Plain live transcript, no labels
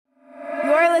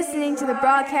listening to the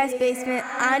Broadcast Basement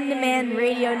On Demand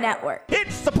Radio Network.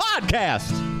 It's the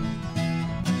podcast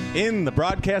in the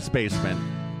Broadcast Basement.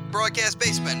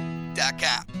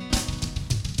 BroadcastBasement.com.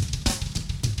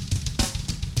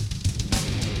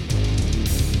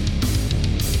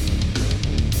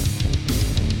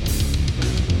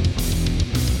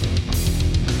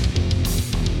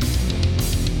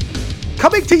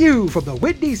 Coming to you from the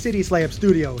Windy City Slam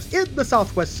Studios in the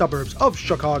southwest suburbs of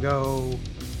Chicago,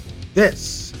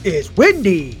 this is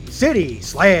Windy City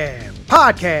Slam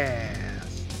Podcast.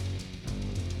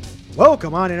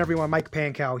 Welcome on in, everyone. Mike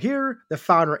Pankow here, the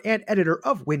founder and editor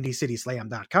of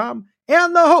WindyCitySlam.com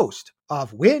and the host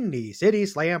of Windy City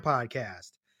Slam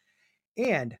Podcast.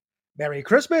 And Merry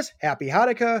Christmas, Happy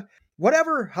Hanukkah,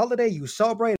 whatever holiday you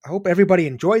celebrate. I hope everybody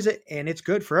enjoys it and it's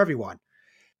good for everyone.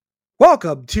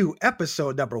 Welcome to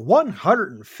episode number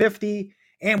 150,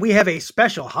 and we have a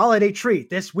special holiday treat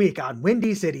this week on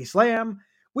Windy City Slam.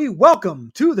 We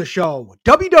welcome to the show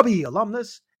WWE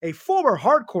alumnus, a former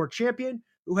hardcore champion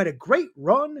who had a great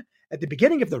run at the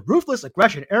beginning of the Ruthless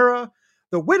Aggression era,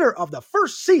 the winner of the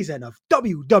first season of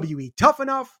WWE Tough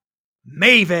Enough,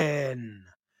 Maven.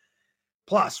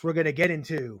 Plus, we're going to get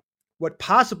into what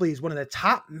possibly is one of the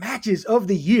top matches of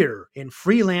the year in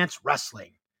freelance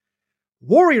wrestling.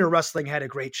 Warrior Wrestling had a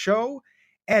great show,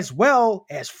 as well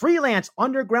as Freelance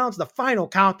Underground's The Final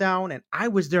Countdown, and I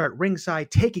was there at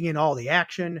ringside taking in all the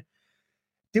action.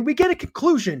 Did we get a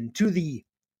conclusion to the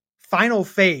final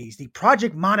phase, the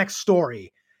Project Monarch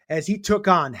story, as he took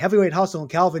on Heavyweight Hustle and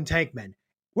Calvin Tankman?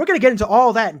 We're going to get into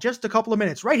all that in just a couple of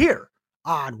minutes right here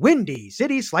on Windy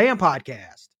City Slam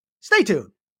Podcast. Stay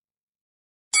tuned.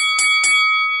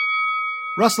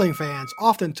 Wrestling fans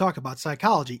often talk about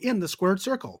psychology in the squared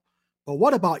circle. But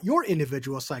what about your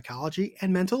individual psychology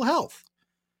and mental health?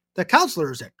 The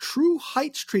counselors at True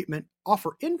Heights Treatment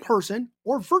offer in-person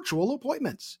or virtual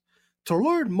appointments. To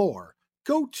learn more,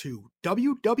 go to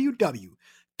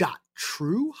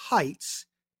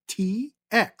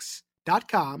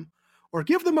www.trueheightstx.com or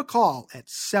give them a call at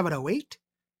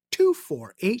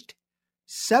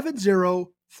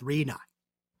 708-248-7039.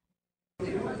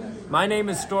 My name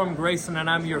is Storm Grayson, and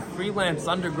I'm your Freelance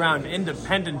Underground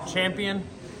Independent Champion.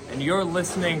 And you're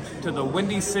listening to the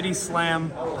Windy City Slam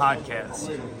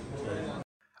Podcast.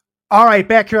 All right,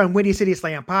 back here on Windy City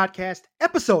Slam Podcast,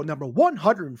 episode number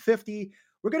 150.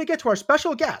 We're going to get to our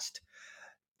special guest,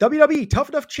 WWE Tough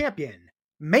Enough Champion,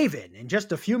 Maven, in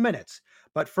just a few minutes.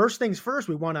 But first things first,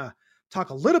 we want to talk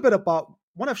a little bit about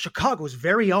one of Chicago's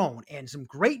very own and some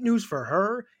great news for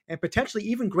her and potentially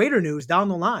even greater news down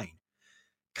the line.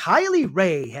 Kylie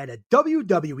Rae had a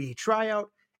WWE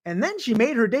tryout, and then she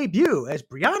made her debut as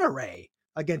Brianna Ray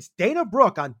against Dana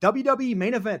Brooke on WWE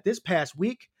Main Event this past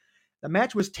week. The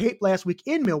match was taped last week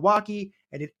in Milwaukee,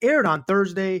 and it aired on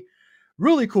Thursday.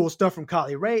 Really cool stuff from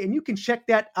Kylie Rae, and you can check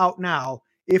that out now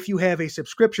if you have a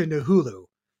subscription to Hulu.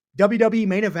 WWE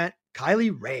Main Event,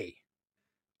 Kylie Rae.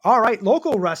 All right,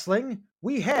 local wrestling.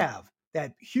 We have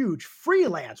that huge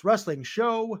freelance wrestling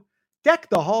show, Deck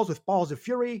the Halls with Balls of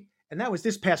Fury. And that was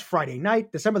this past Friday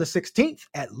night, December the 16th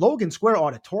at Logan Square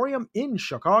Auditorium in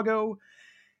Chicago.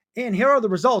 And here are the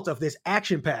results of this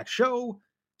action-packed show.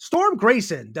 Storm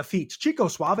Grayson defeats Chico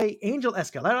Suave, Angel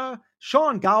Escalera,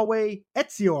 Sean Galway,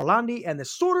 Ezio Orlandi, and the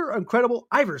Sorter Incredible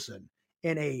Iverson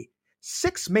in a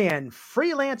 6-man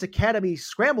Freelance Academy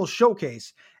Scramble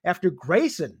Showcase after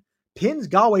Grayson pins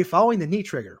Galway following the knee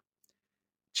trigger.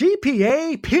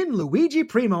 GPA pinned Luigi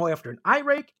Primo after an eye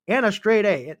rake and a straight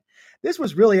A. This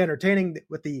was really entertaining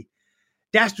with the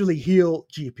dastardly heel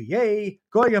GPA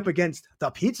going up against the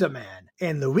Pizza Man.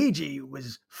 And Luigi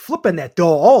was flipping that dough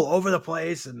all over the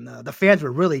place, and the fans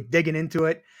were really digging into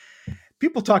it.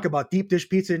 People talk about deep dish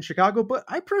pizza in Chicago, but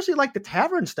I personally like the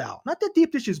tavern style. Not that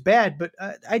deep dish is bad, but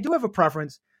I do have a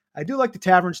preference. I do like the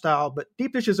tavern style, but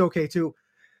deep dish is okay too.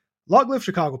 Long live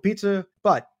Chicago pizza,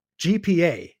 but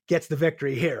GPA gets the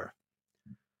victory here.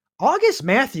 August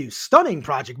Matthews stunning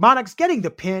Project Monarchs getting the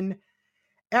pin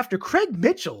after Craig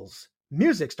Mitchell's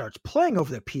music starts playing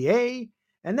over the PA,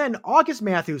 and then August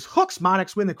Matthews hooks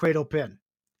Monarchs win the cradle pin.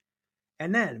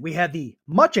 And then we had the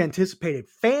much anticipated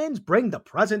Fans Bring the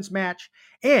Presents match,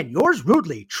 and yours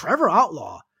rudely, Trevor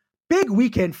Outlaw. Big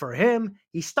weekend for him.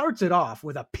 He starts it off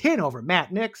with a pin over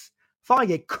Matt Nix,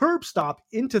 following a curb stomp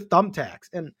into Thumbtacks.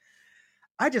 And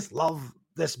I just love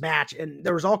this match, and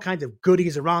there was all kinds of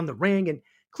goodies around the ring,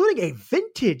 including a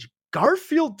vintage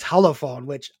Garfield telephone,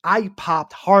 which I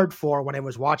popped hard for when I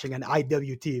was watching on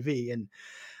IWTV. And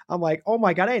I'm like, oh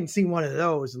my God, I hadn't seen one of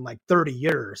those in like 30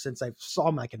 years since I saw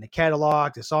them like in the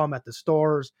catalogs. I saw them at the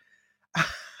stores.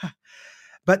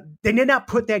 But they did not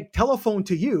put that telephone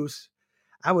to use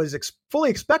I was fully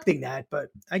expecting that, but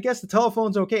I guess the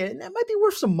telephone's okay. And that might be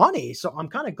worth some money, so I'm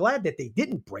kind of glad that they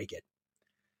didn't break it.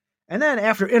 And then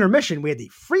after intermission, we had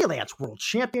the Freelance World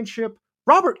Championship.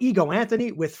 Robert Ego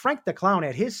Anthony, with Frank the Clown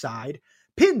at his side,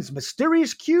 pins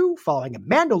Mysterious Q following a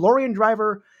Mandalorian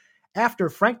driver after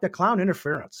Frank the Clown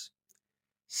interference.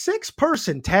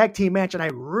 6-person tag team match, and I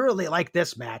really like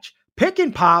this match. Pick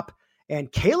and Pop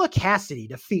and Kayla Cassidy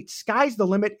defeat Sky's the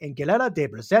Limit and Guillermo de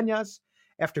Brezenas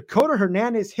after Coda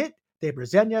Hernandez hit de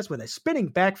Brezenas with a spinning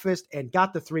back fist and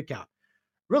got the 3 count.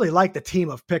 Really like the team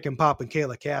of Pick and Pop and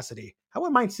Kayla Cassidy. I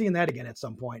wouldn't mind seeing that again at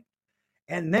some point.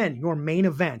 And then your main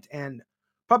event, and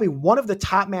probably one of the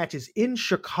top matches in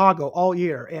Chicago all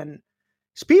year. And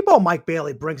Speedball Mike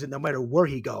Bailey brings it no matter where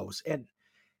he goes. And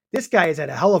this guy has had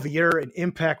a hell of a year in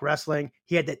Impact Wrestling.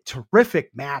 He had that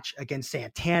terrific match against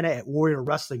Santana at Warrior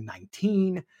Wrestling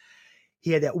 19.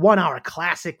 He had that 1-hour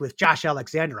classic with Josh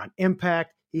Alexander on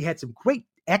Impact. He had some great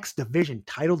X Division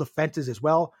title defenses as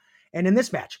well. And in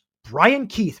this match, Brian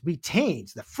Keith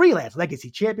retains the Freelance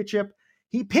Legacy Championship.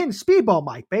 He pins Speedball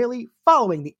Mike Bailey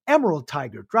following the Emerald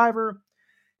Tiger driver.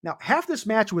 Now, half this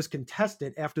match was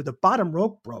contested after the bottom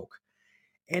rope broke,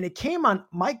 and it came on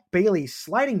Mike Bailey's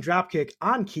sliding dropkick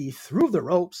on Keith through the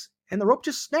ropes, and the rope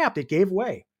just snapped. It gave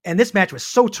way. And this match was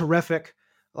so terrific.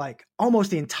 Like,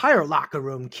 almost the entire locker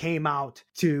room came out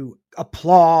to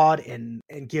applaud and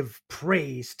give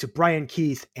praise to Brian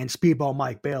Keith and Speedball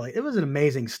Mike Bailey. It was an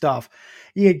amazing stuff.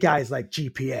 You had guys like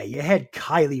GPA. You had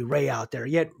Kylie Ray out there.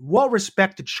 You had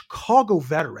well-respected Chicago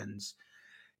veterans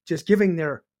just giving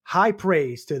their high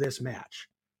praise to this match.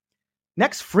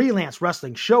 Next Freelance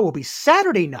Wrestling show will be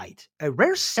Saturday night, a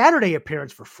rare Saturday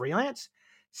appearance for Freelance.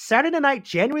 Saturday night,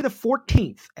 January the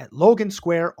 14th at Logan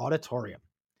Square Auditorium.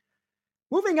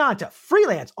 Moving on to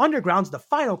Freelance Underground's The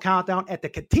Final Countdown at the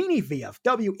Catini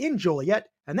VFW in Joliet,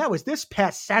 and that was this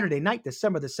past Saturday night,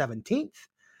 December the 17th.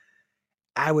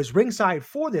 I was ringside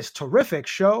for this terrific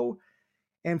show,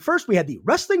 and first we had the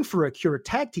Wrestling for a Cure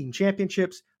Tag Team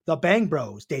Championships. The Bang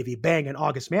Bros, Davey Bang and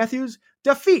August Matthews,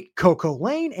 defeat Coco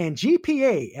Lane and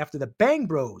GPA after the Bang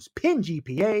Bros pin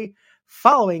GPA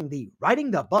following the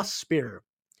Riding the Bus Spear.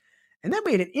 And then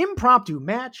we had an impromptu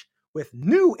match with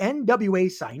new NWA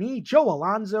signee Joe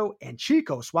Alonzo and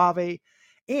Chico Suave,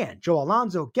 and Joe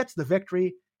Alonzo gets the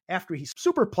victory after he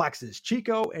superplexes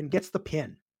Chico and gets the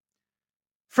pin.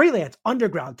 Freelance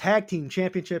Underground Tag Team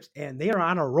Championships, and they are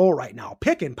on a roll right now.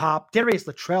 Pick and Pop, Darius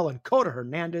Luttrell, and Coda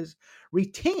Hernandez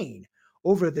retain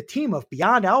over the team of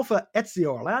Beyond Alpha,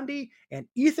 Ezio Orlandi, and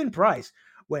Ethan Price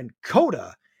when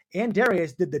Coda and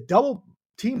Darius did the double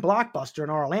team blockbuster in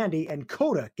Orlandi, and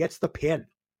Coda gets the pin.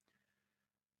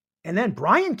 And then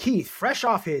Brian Keith, fresh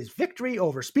off his victory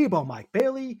over Speedball Mike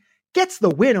Bailey, gets the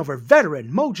win over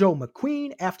veteran Mojo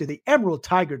McQueen after the Emerald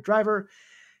Tiger driver.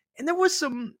 And there was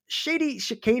some shady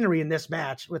chicanery in this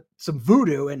match with some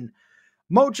voodoo, and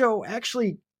Mojo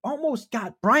actually almost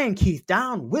got Brian Keith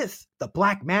down with the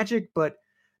black magic, but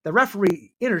the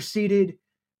referee interceded.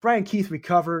 Brian Keith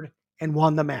recovered and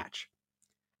won the match.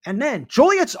 And then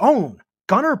Joliet's own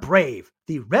Gunner Brave,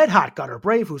 the Red Hot Gunner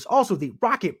Brave, who's also the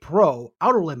Rocket Pro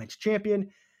Outer Limits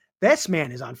champion. This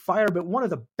man is on fire, but one of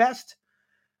the best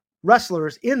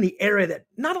wrestlers in the area that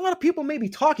not a lot of people may be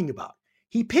talking about.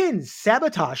 He pins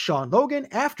Sabotage Sean Logan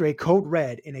after a Code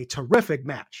Red in a terrific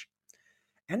match.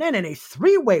 And then in a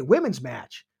 3-way women's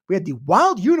match, we had the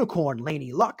Wild Unicorn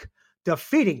Laney Luck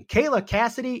defeating Kayla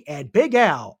Cassidy and Big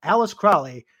Al, Alice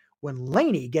Crowley, when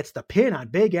Laney gets the pin on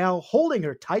Big Al, holding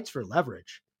her tights for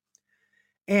leverage.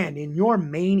 And in your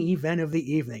main event of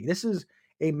the evening, this is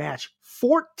a match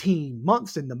 14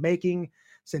 months in the making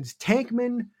since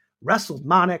Tankman wrestled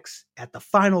Monix at the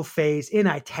final phase in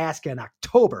Itasca in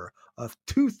October of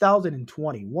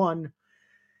 2021.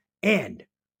 And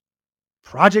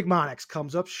Project Monix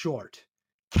comes up short.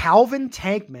 Calvin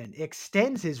Tankman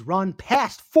extends his run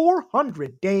past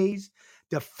 400 days,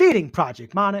 defeating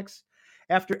Project Monix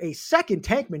after a second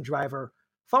Tankman driver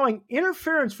following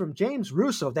interference from James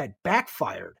Russo that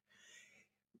backfired.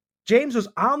 James was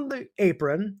on the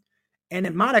apron, and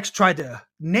then Monix tried to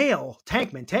nail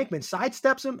Tankman. Tankman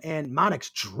sidesteps him, and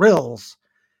Monix drills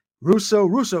Russo.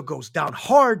 Russo goes down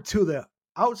hard to the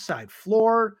outside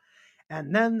floor,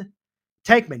 and then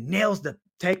Tankman nails the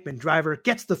Tankman driver,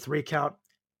 gets the 3 count.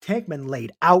 Tankman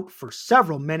laid out for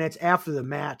several minutes after the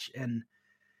match, and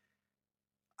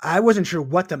I wasn't sure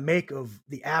what to make of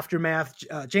the aftermath.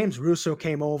 James Russo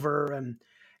came over and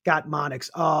got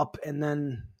Monix up, and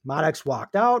then Monix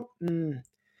walked out. And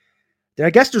I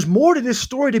guess there's more to this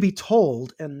story to be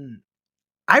told, and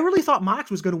I really thought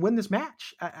Monix was going to win this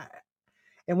match.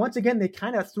 And once again, they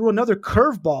kind of threw another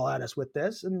curveball at us with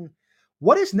this, and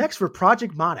What is next for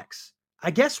Project Monix? I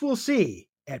guess we'll see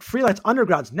at Freelance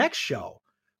Underground's next show,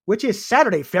 which is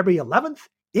Saturday, February 11th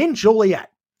in Joliet.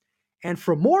 And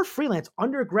for more Freelance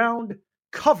Underground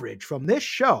coverage from this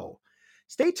show,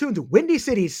 stay tuned to Windy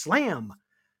City Slam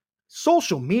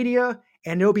social media,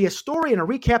 and there'll be a story and a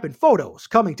recap and photos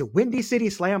coming to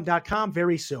windycityslam.com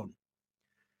very soon.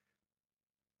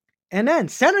 And then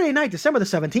Saturday night, December the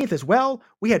 17th as well,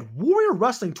 we had Warrior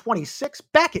Wrestling 26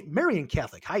 back at Marian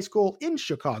Catholic High School in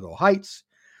Chicago Heights.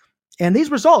 And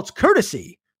these results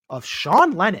courtesy of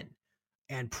Sean Lennon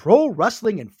and Pro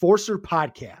Wrestling Enforcer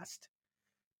Podcast.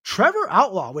 Trevor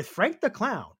Outlaw with Frank the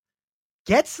Clown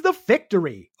gets the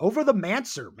victory over the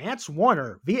Mancer, Mance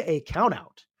Warner, via a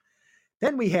countout.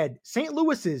 Then we had St.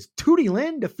 Louis's Tootie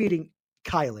Lynn defeating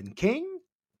Kylan King.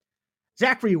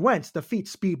 Zachary Wentz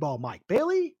defeats Speedball Mike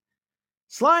Bailey.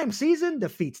 Slime Season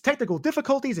defeats Technical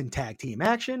Difficulties in tag team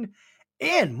action.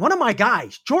 And one of my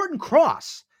guys, Jordan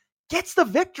Cross, gets the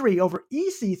victory over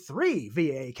EC3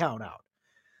 via a countout.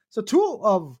 So two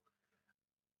of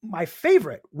my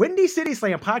favorite Windy City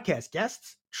Slam podcast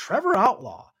guests, Trevor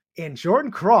Outlaw and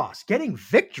Jordan Cross, getting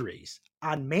victories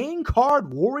on main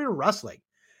card Warrior Wrestling.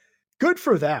 Good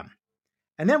for them.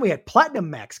 And then we had Platinum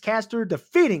Max Caster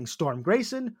defeating Storm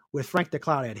Grayson with Frank the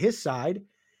Clown at his side.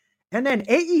 And then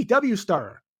AEW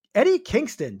star Eddie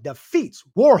Kingston defeats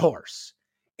Warhorse.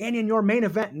 And in your main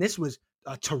event, and this was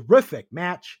a terrific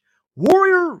match,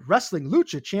 Warrior Wrestling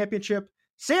Lucha Championship,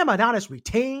 Sam Adonis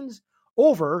retains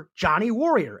over Johnny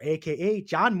Warrior, a.k.a.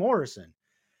 John Morrison.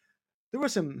 There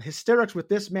was some hysterics with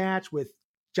this match with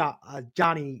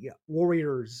Johnny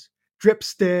Warrior's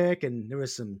dripstick, and there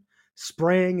was some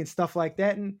spraying and stuff like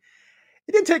that. And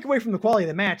it didn't take away from the quality of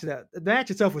the match. The match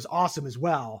itself was awesome as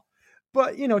well.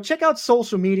 But, check out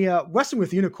social media. Wrestling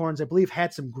with Unicorns, I believe,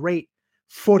 had some great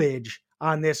footage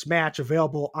on this match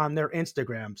available on their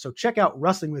Instagram. So check out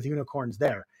Wrestling with Unicorns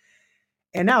there.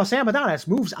 And now Sam Adonis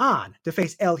moves on to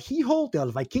face El Hijo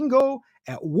del Vikingo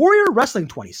at Warrior Wrestling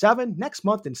 27 next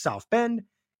month in South Bend.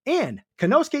 And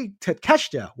Konosuke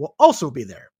Takeshita will also be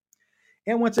there.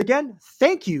 And once again,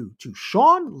 thank you to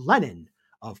Sean Lennon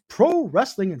of Pro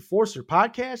Wrestling Enforcer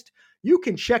Podcast. You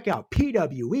can check out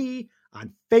PWE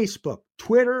on Facebook,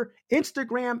 Twitter,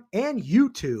 Instagram, and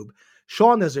YouTube.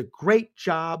 Sean does a great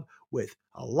job with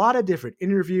a lot of different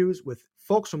interviews with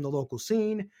folks from the local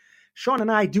scene. Sean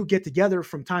and I do get together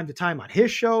from time to time on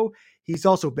his show. He's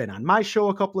also been on my show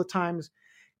a couple of times.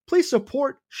 Please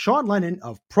support Sean Lennon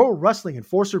of Pro Wrestling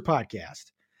Enforcer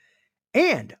Podcast.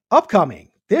 And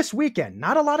upcoming this weekend,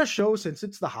 not a lot of shows since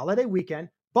it's the holiday weekend,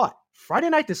 but Friday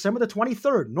night, December the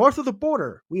 23rd, north of the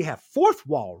border, we have Fourth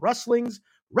Wall Wrestling's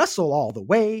Wrestle All the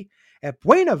Way at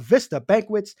Buena Vista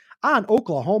Banquets on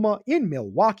Oklahoma in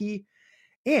Milwaukee.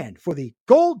 And for the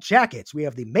Gold Jackets, we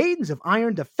have the Maidens of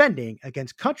Iron defending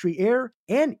against Country Air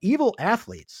and Evil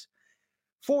Athletes.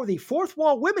 For the Fourth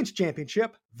Wall Women's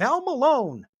Championship, Val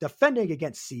Malone defending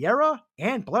against Sierra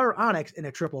and Blair Onyx in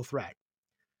a triple threat.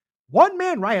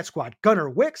 One-man Riot Squad Gunnar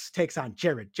Wicks takes on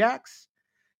Jared Jacks.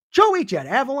 Joey Jet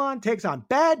Avalon takes on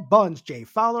Bad Buns Jay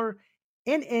Fowler.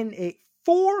 And in a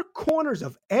Four Corners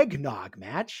of Eggnog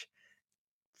match,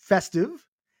 festive,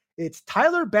 it's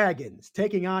Tyler Baggins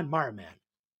taking on Marman.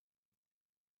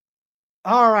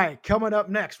 All right, coming up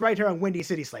next, right here on Windy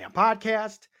City Slam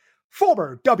Podcast,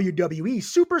 former WWE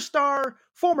superstar,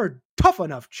 former Tough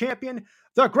Enough champion,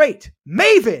 the great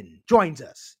Maven joins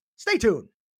us. Stay tuned.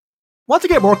 Want to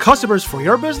get more customers for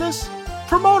your business?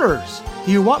 Promoters,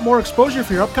 do you want more exposure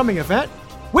for your upcoming event?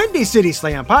 Windy City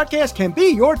Slam Podcast can be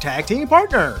your tag team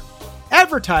partner.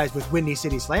 Advertise with Windy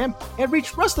City Slam and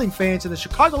reach wrestling fans in the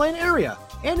Chicagoland area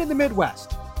and in the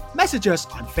Midwest. Message us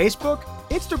on Facebook,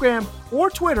 Instagram, or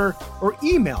Twitter, or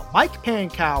email Mike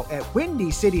Pankow at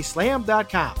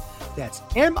windycityslam.com. That's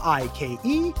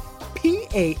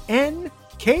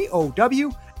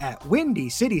MikePankow at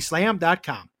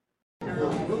windycityslam.com.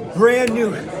 Brand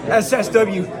new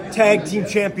SSW Tag Team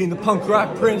Champion, the Punk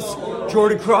Rock Prince,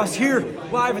 Jordan Cross, here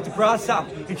live at the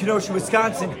Brasov in Kenosha,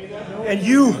 Wisconsin. And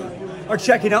you are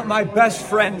checking out my best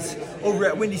friends over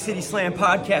at Windy City Slam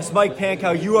Podcast. Mike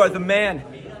Pankow, you are the man.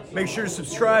 Make sure to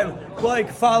subscribe,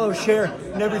 like, follow, share,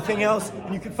 and everything else.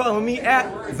 And you can follow me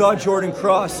at The Jordan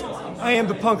Cross. I am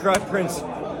the Punk Rock Prince.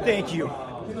 Thank you.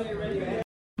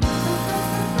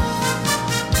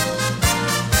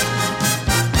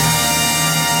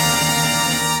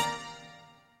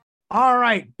 All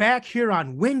right, back here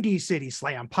on Windy City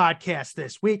Slam Podcast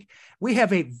this week, we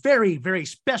have a very, very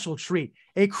special treat,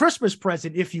 a Christmas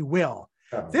present, if you will.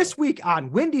 This week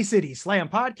on Windy City Slam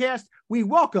Podcast, we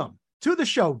welcome to the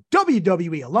show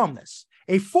WWE alumnus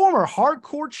a former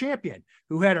hardcore champion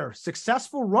who had a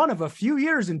successful run of a few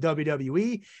years in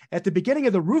WWE at the beginning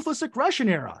of the Ruthless Aggression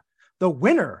era, the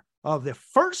winner of the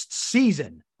first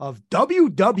season of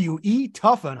WWE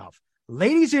Tough Enough.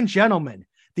 Ladies and gentlemen,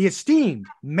 the esteemed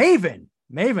Maven.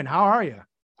 Maven, how are you?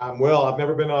 I'm well. I've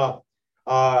never been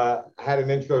had an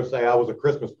intro say I was a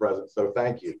Christmas present, so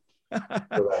thank you for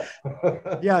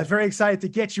that. Yeah, I was very excited to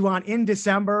get you on in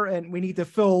December, and we need to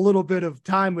fill a little bit of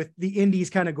time with the indies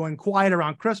kind of going quiet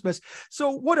around Christmas.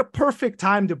 So what a perfect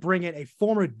time to bring in a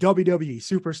former WWE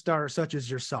superstar such as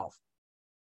yourself.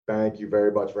 Thank you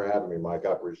very much for having me, Mike.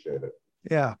 I appreciate it.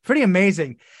 Yeah, pretty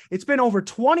amazing. It's been over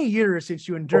 20 years since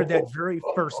you endured that very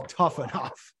first Tough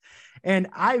Enough. And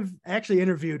I've actually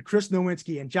interviewed Chris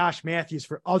Nowinski and Josh Matthews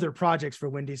for other projects for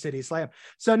Windy City Slam.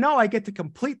 So now I get to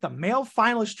complete the male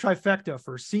finalist trifecta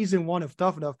for season 1 of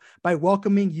Tough Enough by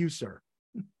welcoming you, sir.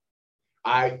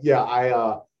 I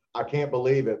can't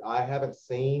believe it.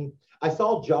 I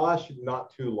saw Josh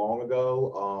not too long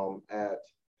ago at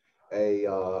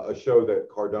a show that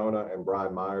Cardona and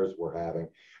Brian Myers were having.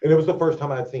 And it was the first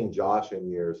time I'd seen Josh in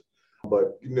years.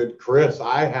 But Chris,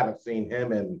 I haven't seen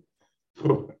him in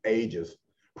ages.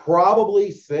 Probably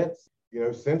since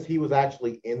he was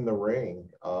actually in the ring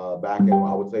back in,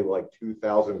 I would say, like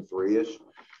 2003-ish.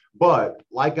 But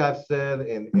like I've said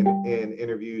in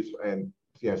interviews and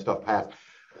stuff past,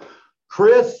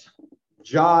 Chris,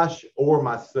 Josh, or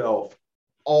myself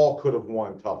all could have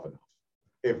won Tough Enough.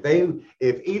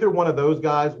 If either one of those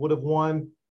guys would have won,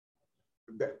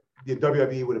 the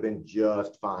WWE would have been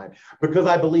just fine, because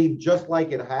I believe just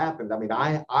like it happened. I mean,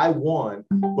 I won,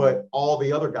 but all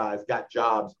the other guys got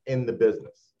jobs in the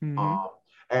business. Mm-hmm.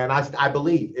 And I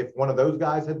believe if one of those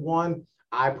guys had won,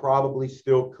 I probably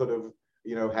still could have,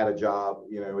 had a job,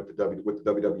 with the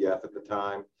WWF at the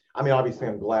time. I mean, obviously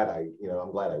I'm glad I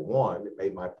won. It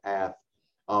made my path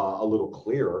a little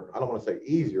clearer. I don't want to say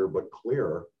easier, but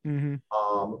clearer. Mm-hmm.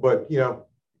 But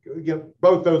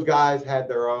both those guys had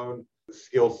their own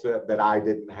skill set that I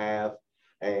didn't have,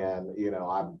 and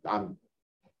I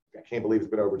can't believe it's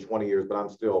been over 20 years, but I'm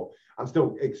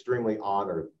still extremely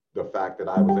honored the fact that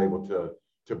I was able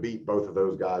to beat both of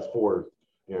those guys for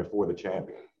the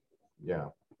champion. Yeah,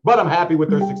 but I'm happy with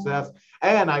their success,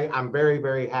 and I'm very,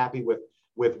 very happy with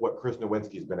what Chris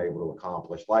Nowinski's been able to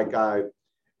accomplish.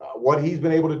 What he's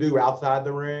been able to do outside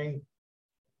the ring,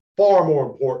 far more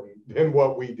important than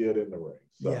what we did in the ring.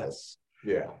 So, yes.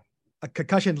 Yeah. A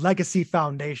Concussion Legacy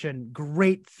Foundation,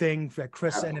 great thing that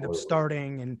Chris Absolutely. Ended up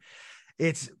starting. And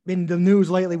it's been the news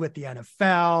lately with the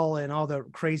NFL and all the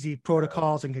crazy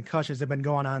protocols and concussions that have been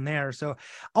going on there. So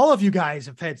all of you guys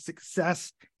have had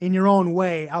success in your own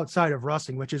way outside of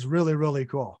wrestling, which is really, really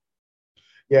cool.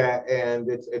 Yeah. And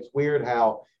it's weird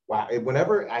how, wow,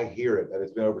 whenever I hear it, that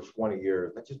it's been over 20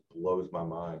 years, that just blows my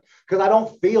mind, because I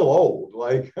don't feel old.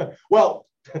 Well,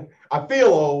 I feel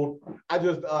old. I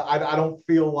just, I don't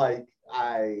feel like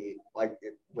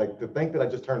to think that I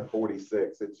just turned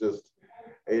 46.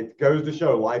 It goes to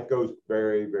show life goes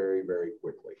very, very, very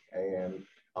quickly. And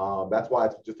that's why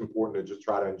it's just important to just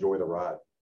try to enjoy the ride.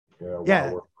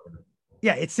 Yeah.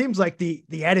 Yeah, it seems like the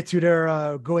Attitude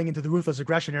Era going into the Ruthless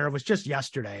Aggression Era was just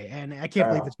yesterday, and I can't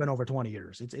believe it's been over 20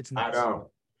 years. It's nuts. I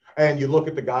know. And you look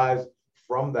at the guys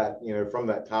from that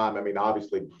time. I mean,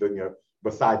 obviously,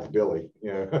 besides Billy,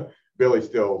 Billy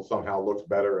still somehow looks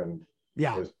better and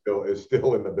is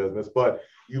still in the business. But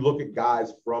you look at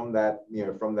guys from that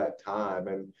time,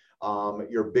 and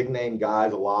your big name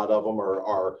guys, a lot of them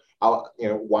are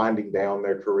winding down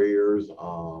their careers.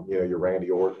 Your Randy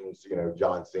Ortons,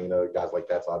 John Cena, guys like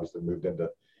that's obviously moved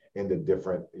into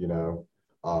different,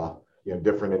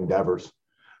 different endeavors.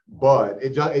 But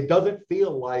it doesn't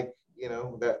feel like,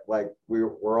 that like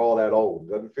we're all that old.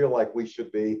 It doesn't feel like we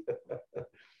should be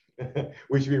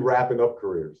wrapping up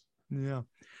careers. Yeah.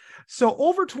 So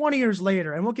over 20 years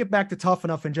later, and we'll get back to Tough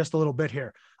Enough in just a little bit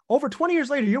here. Over 20 years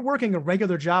later, you're working a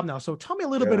regular job now. So tell me a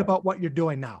little bit about what you're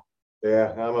doing now.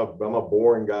 Yeah, I'm a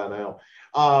boring guy now.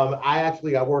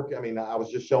 I work. I mean, I was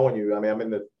just showing you. I mean, I'm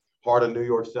in the heart of New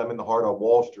York City. I'm in the heart of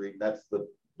Wall Street. That's the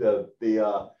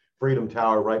Freedom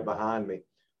Tower right behind me.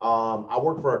 I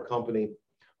work for a company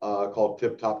called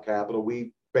Tip Top Capital.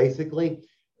 We basically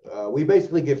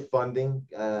give funding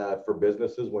for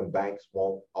businesses when banks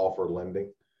won't offer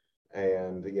lending,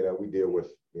 and we deal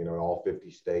with all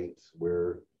 50 states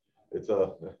where it's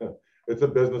a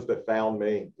business that found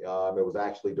me. It was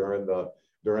actually during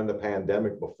the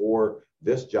pandemic. Before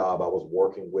this job, I was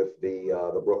working with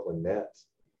the Brooklyn Nets,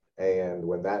 and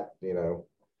when that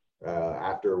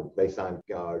after they signed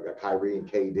Kyrie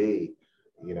and KD,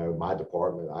 my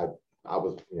department, I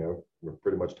was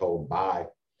pretty much told bye,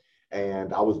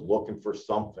 and I was looking for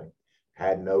something.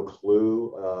 Had no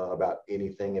clue about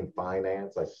anything in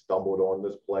finance. I stumbled on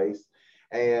this place,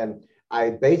 and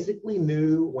I basically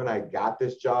knew when I got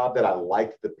this job that I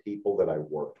liked the people that I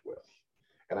worked with.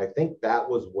 And I think that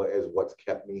was what's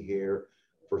kept me here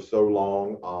for so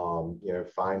long,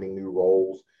 finding new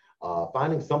roles,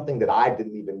 finding something that I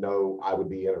didn't even know I would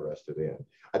be interested in.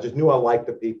 I just knew I liked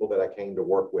the people that I came to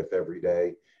work with every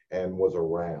day and was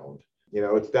around.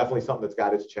 It's definitely something that's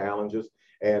got its challenges.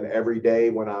 And every day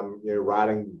when I'm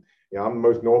riding, I'm the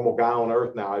most normal guy on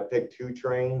earth now. I take 2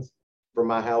 trains from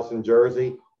my house in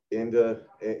Jersey into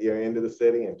the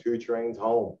city and 2 trains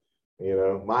home.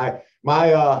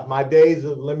 My days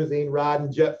of limousine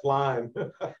riding, jet flying,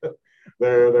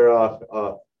 they're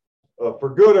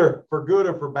for good or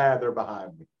for bad, they're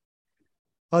behind me.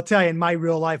 I'll tell you, in my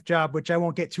real life job, which I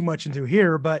won't get too much into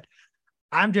here, but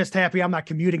I'm just happy I'm not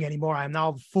commuting anymore. I'm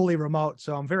now fully remote,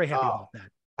 so I'm very happy about that.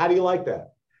 How do you like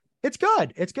that? It's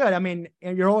good. It's good. I mean,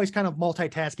 and you're always kind of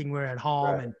multitasking when you're at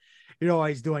home, right, and you're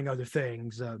always doing other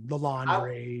things, the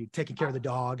laundry, taking care of the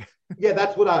dog. Yeah,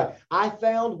 that's what I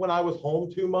found when I was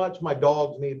home too much. My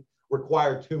dogs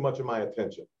require too much of my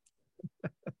attention.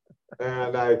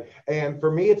 And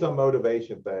for me, it's a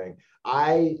motivation thing.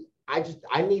 I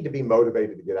need to be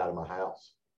motivated to get out of my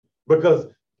house because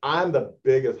I'm the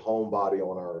biggest homebody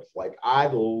on earth. Like I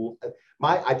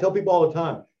tell people all the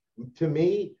time, to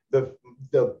me,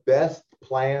 the best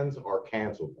plans are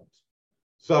canceled ones.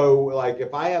 So like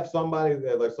if I have somebody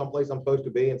that like someplace I'm supposed to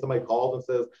be and somebody calls and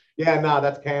says, yeah, no,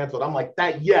 that's canceled. I'm like,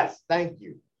 yes, thank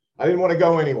you. I didn't want to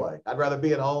go anyway. I'd rather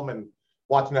be at home and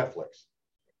watch Netflix.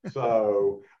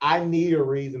 So I need a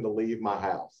reason to leave my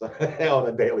house on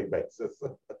a daily basis.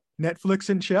 Netflix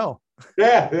and chill.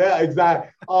 Yeah,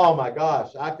 exactly. Oh my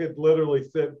gosh. I could literally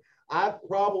sit. I've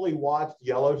probably watched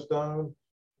Yellowstone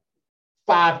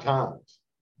 5 times.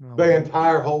 Oh, the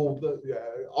entire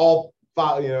all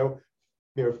 5,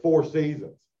 4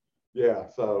 seasons. Yeah.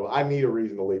 So I need a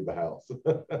reason to leave the house.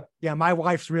 Yeah. My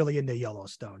wife's really into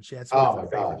Yellowstone. She has some of her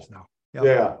favorites now. Yep.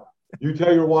 Yeah. You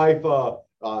tell your wife,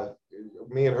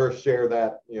 me and her share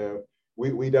that,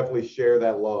 we definitely share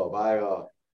that love.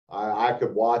 I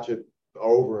could watch it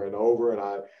over and over.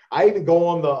 And I even go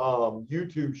on the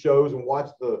YouTube shows and watch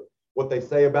what they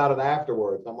say about it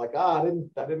afterwards. I'm like, I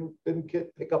didn't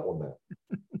pick up on that.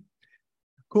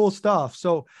 Cool stuff.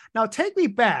 So now take me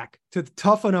back to the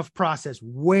Tough Enough process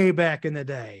way back in the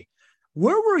day.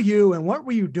 Where were you and what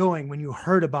were you doing when you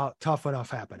heard about Tough Enough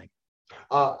happening?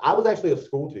 I was actually a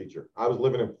school teacher. I was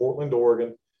living in Portland,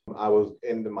 Oregon. I was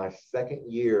into my 2nd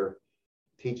year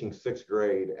teaching 6th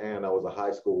grade, and I was a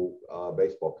high school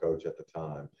baseball coach at the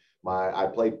time. I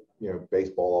played,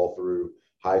 baseball all through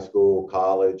high school,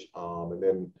 college, and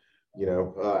then,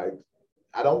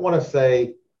 I don't want to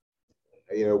say,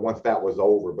 once that was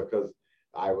over, because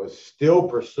I was still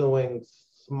pursuing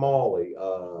smallly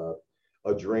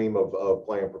a dream of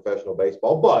playing professional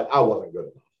baseball, but I wasn't good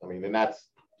enough. I mean, and that's,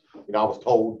 I was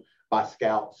told by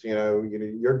scouts,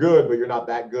 you're good, but you're not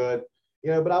that good,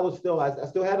 but I still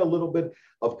had a little bit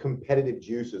of competitive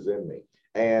juices in me.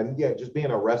 And yeah, just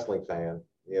being a wrestling fan,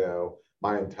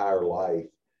 my entire life,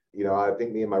 I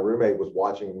think me and my roommate was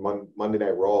watching Monday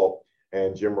Night Raw,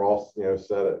 and Jim Ross,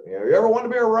 said it, you ever want to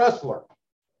be a wrestler?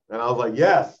 And I was like,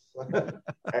 yes.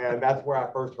 And that's where I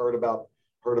first heard about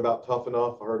Tough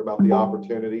Enough. I heard about the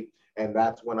opportunity. And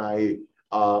that's when I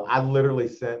literally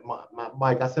sent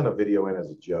Mike, I sent a video in as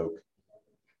a joke,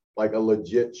 like a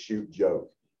legit shoot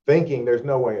joke, thinking there's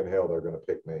no way in hell they're going to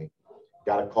pick me.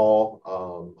 Got a call,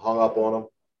 hung up on them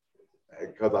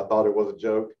because I thought it was a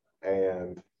joke.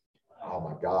 And oh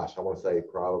my gosh, I want to say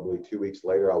probably 2 weeks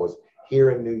later, I was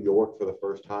here in New York for the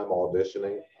first time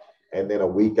auditioning. And then a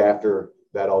week after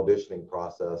that auditioning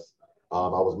process, I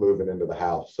was moving into the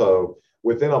house. So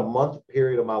within a month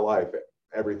period of my life,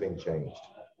 everything changed.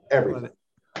 Everything.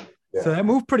 Yeah. So that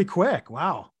moved pretty quick.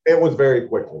 Wow. It was very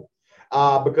quickly.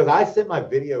 Because I sent my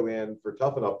video in for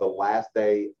Tough Enough the last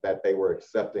day that they were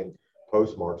accepting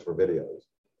postmarks for videos.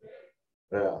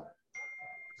 Yeah.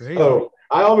 Great. So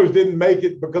I almost didn't make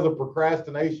it because of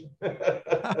procrastination.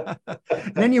 And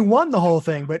then you won the whole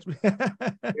thing, but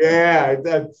yeah,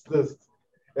 that's just.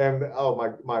 And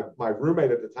my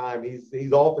roommate at the time,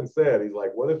 he's often said, he's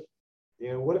like, what if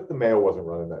the mail wasn't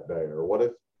running that day, or what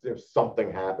if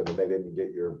something happened and they didn't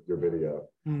get your video?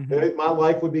 Mm-hmm. My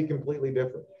life would be completely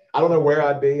different. I don't know where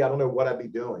I'd be. I don't know what I'd be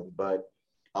doing, but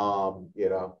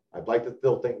I'd like to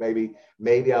still think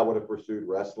maybe I would have pursued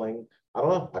wrestling. I don't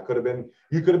know.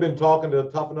 You could have been talking to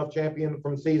a Tough Enough champion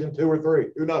from season 2 or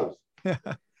 3. Who knows?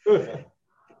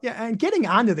 Yeah, and getting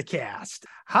onto the cast,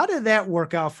 how did that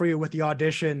work out for you with the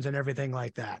auditions and everything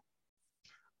like that?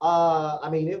 I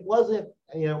mean, it wasn't,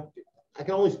 I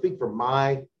can only speak for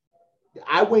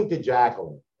I winked at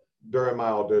Jacqueline during my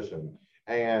audition,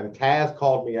 and Taz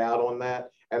called me out on that.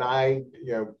 And I,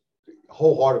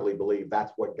 wholeheartedly believe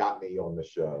that's what got me on the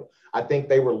show. I think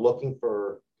they were looking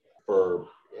for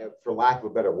lack of a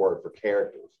better word, for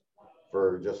characters,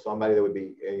 for just somebody that would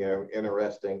be,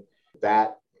 interesting.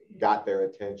 That got their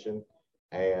attention,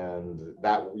 and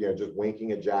that, just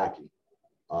winking at Jackie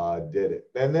did it.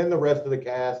 And then the rest of the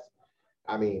cast,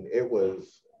 I mean, it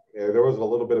was, there was a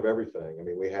little bit of everything. I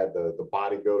mean, we had the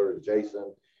bodybuilder,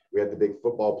 Jason. We had the big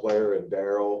football player and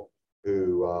Daryl,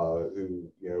 who I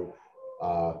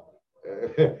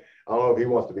don't know if he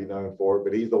wants to be known for it,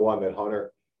 but he's the one that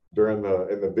Hunter in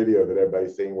the video that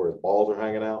everybody's seen where his balls are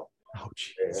hanging out. Oh,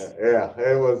 jeez. Yeah,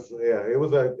 it was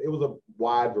a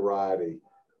wide variety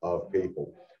of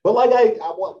people. But like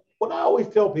what I always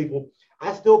tell people,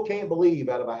 I still can't believe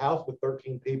out of a house with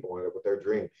 13 people in it with their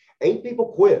dream, 8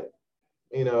 people quit.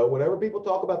 Whenever people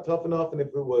talk about Tough Enough, and if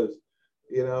it was,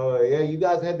 yeah, you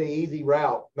guys had the easy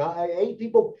route. Now, 8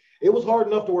 people, it was hard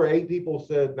enough to where 8 people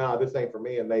said, nah, this ain't for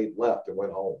me, and they left and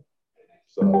went home.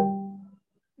 So,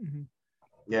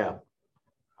 yeah,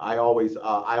 I always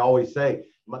say,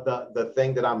 the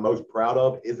thing that I'm most proud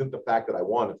of isn't the fact that I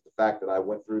won. It's the fact that I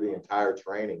went through the entire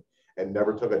training and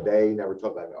never took a day, never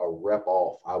took a rep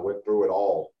off. I went through it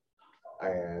all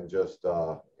and just,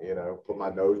 put my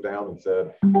nose down and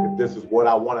said, if this is what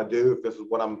I want to do, if this is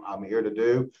what I'm here to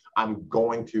do, I'm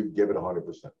going to give it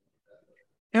 100%.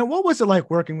 And what was it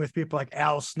like working with people like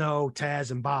Al Snow,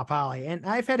 Taz, and Bob Holly? And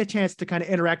I've had a chance to kind of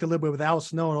interact a little bit with Al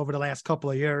Snow over the last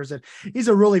couple of years. And he's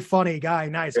a really funny guy,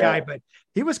 nice guy, but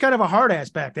he was kind of a hard ass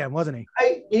back then, wasn't he?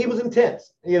 He was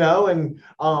intense, and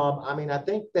I mean, I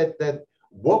think that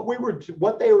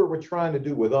what they were trying to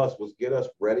do with us was get us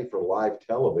ready for live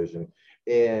television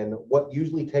in what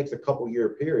usually takes a couple year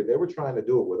period. They were trying to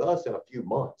do it with us in a few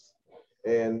months.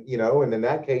 And, and in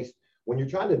that case, when you're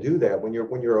trying to do that, when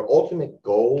your ultimate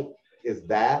goal is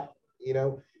that,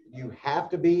 you have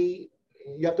to weed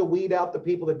out the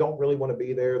people that don't really want to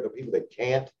be there, the people that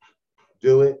can't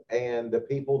do it, and the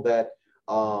people that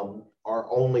are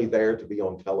only there to be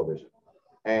on television.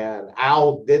 And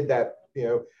Al did that.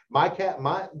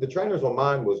 The trainers on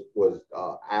mine was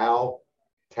Al,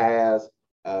 Taz,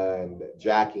 and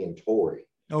Jackie and Tori.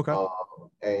 Okay.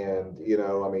 And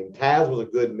I mean, Taz was a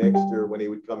good mixture when he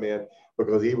would come in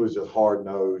because he was just hard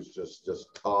nosed, just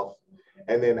tough.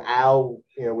 And then Al,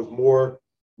 was more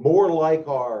like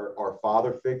our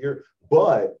father figure,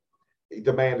 but he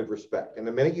demanded respect. And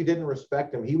the minute you didn't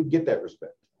respect him, he would get that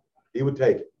respect. He would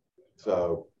take it.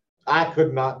 So I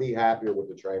could not be happier with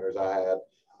the trainers I had.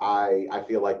 I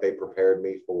feel like they prepared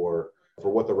me for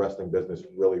what the wrestling business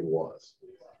really was.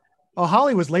 Oh,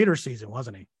 Holly was later season,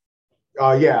 wasn't he?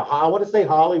 Yeah, I want to say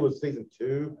Holly was season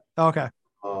 2. Okay.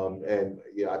 And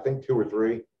I think 2 or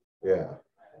 3. Yeah.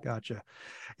 Gotcha.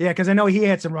 Yeah, because I know he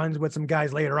had some runs with some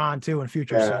guys later on too in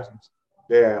future seasons.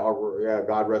 Yeah,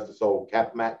 God rest his soul,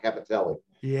 Matt Capitelli.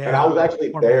 Yeah. And I was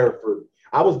actually there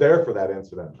for that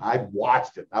incident. I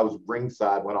watched it. I was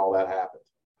ringside when all that happened.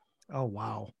 Oh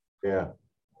wow. Yeah.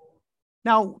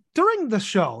 Now, during the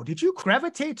show, did you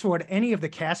gravitate toward any of the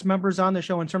cast members on the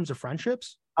show in terms of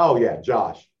friendships? Oh yeah,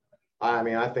 Josh. I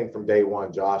mean, I think from day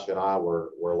one, Josh and I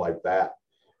were like that.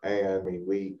 And I mean,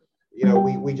 we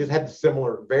just had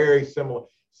very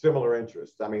similar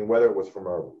interests. I mean, whether it was from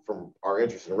our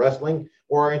interest in wrestling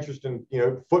or our interest in,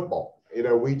 football,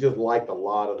 we just liked a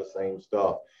lot of the same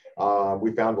stuff.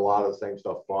 We found a lot of the same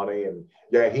stuff funny. And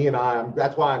yeah,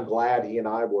 that's why I'm glad he and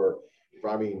I were,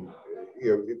 I mean,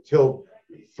 till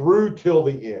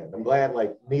the end. I'm glad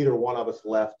like neither one of us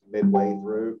left midway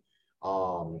through.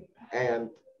 And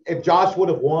if Josh would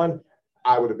have won,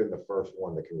 I would have been the first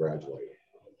one to congratulate him.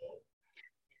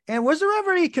 And was there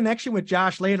ever any connection with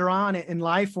Josh later on in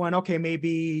life when, okay,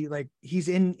 maybe like he's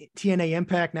in TNA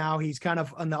Impact now, he's kind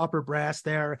of on the upper brass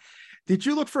there. Did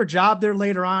you look for a job there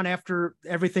later on after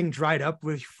everything dried up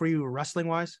for you wrestling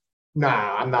wise?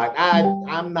 Nah, I'm not.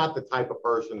 I'm not the type of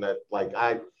person that like,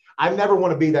 I never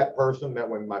want to be that person that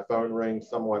when my phone rings,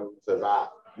 someone says,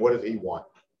 what does he want?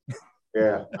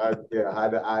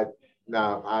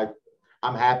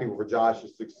 I'm happy for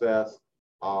Josh's success.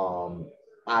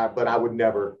 But I would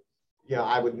never,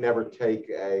 take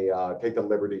the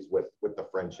liberties with the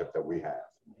friendship that we have.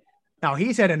 Now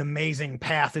he's had an amazing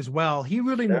path as well. He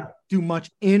really didn't do much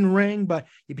in ring, but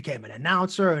he became an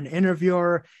announcer, an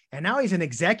interviewer, and now he's an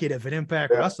executive at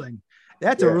Impact Wrestling.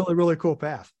 That's a really, really cool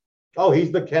path. Oh,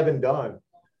 he's the Kevin Dunn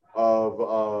of,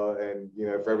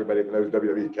 for everybody that knows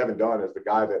WWE, Kevin Dunn is the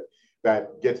guy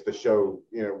that gets the show,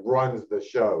 runs the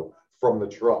show from the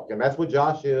truck. And that's what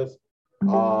Josh is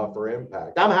for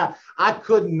Impact. I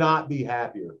could not be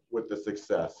happier with the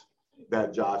success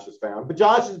that Josh has found. But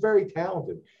Josh is very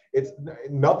talented.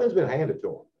 Nothing's been handed to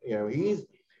him. You know,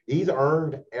 he's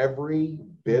earned every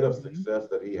bit of success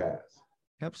that he has.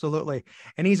 Absolutely.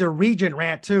 And he's a region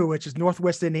rat too, which is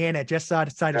Northwest Indiana, just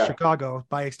outside of Chicago.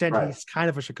 By extension, he's kind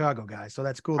of a Chicago guy. So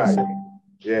that's cool to see.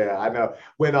 Yeah, I know.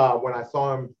 When I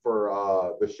saw him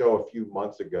for the show a few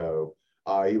months ago,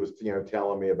 he was,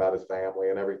 telling me about his family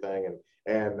and everything.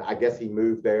 And I guess he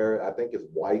moved there. I think his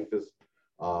wife is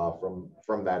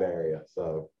from that area.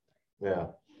 So, yeah.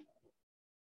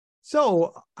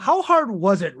 So how hard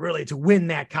was it really to win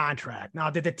that contract? Now,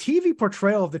 did the TV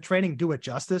portrayal of the training do it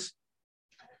justice?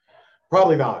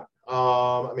 Probably not.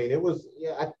 I mean, it was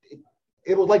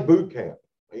like boot camp.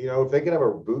 You know, if they could have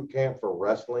a boot camp for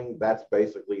wrestling, that's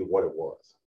basically what it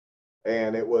was.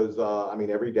 And it was,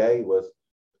 every day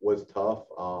was tough.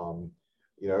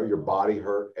 Your body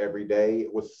hurt every day.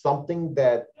 It was something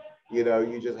that,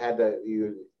 you just had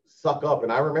to suck up.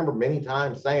 And I remember many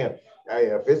times saying, hey,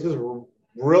 if this is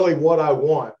really what I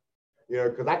want,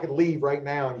 because I could leave right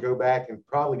now and go back and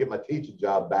probably get my teaching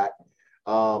job back.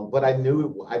 But I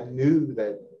knew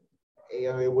that,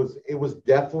 it was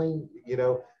definitely,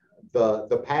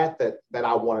 the path that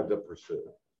I wanted to pursue.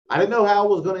 I didn't know how it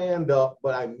was going to end up,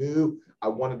 but I knew I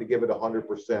wanted to give it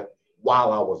 100%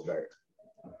 while I was there.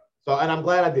 So, and I'm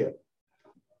glad I did.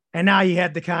 And now you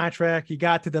had the contract, you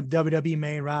got to the WWE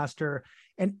main roster.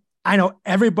 And I know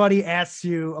everybody asks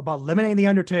you about eliminating The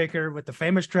Undertaker with the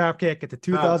famous drop kick at the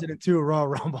 2002 Royal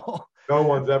Rumble. No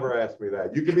one's ever asked me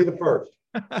that. You can be the first.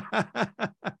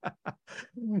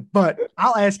 But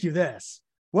I'll ask you this.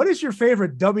 What is your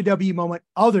favorite WWE moment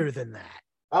other than that?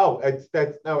 Oh,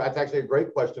 that's actually a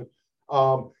great question.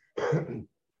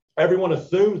 Everyone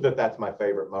assumes that that's my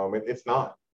favorite moment. It's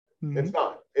not. Mm-hmm. It's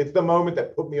not. It's the moment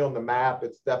that put me on the map.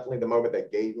 It's definitely the moment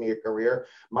that gave me a career.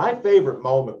 My favorite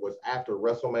moment was after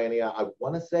WrestleMania. I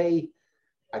want to say,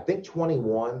 I think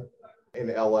 21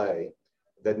 in LA,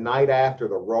 the night after,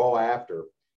 the Raw after,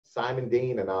 Simon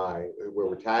Dean and I, we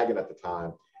were tagging at the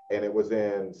time, and it was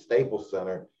in Staples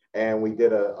Center, and we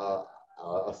did a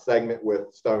segment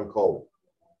with Stone Cold.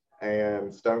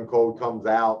 And Stone Cold comes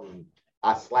out, and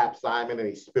I slap Simon, and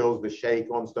he spills the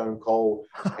shake on Stone Cold.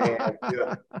 And,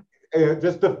 and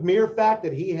just the mere fact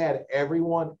that he had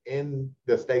everyone in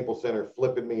the Staples Center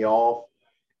flipping me off.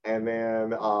 And then,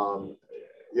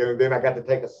 then I got to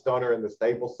take a stunner in the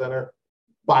Staples Center.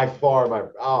 By far,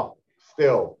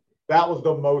 that was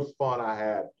the most fun I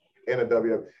had in a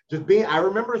WWE. I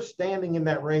remember standing in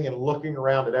that ring and looking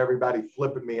around at everybody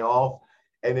flipping me off,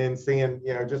 and then seeing,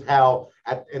 just how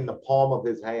in the palm of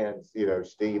his hands,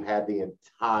 Steve had the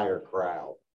entire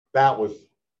crowd. That was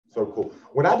so cool.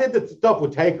 When I did the stuff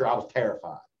with Taker, I was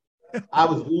terrified. I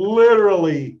was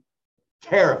literally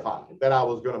terrified that I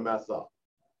was going to mess up.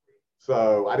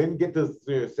 So I didn't get to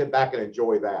sit back and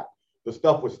enjoy that. The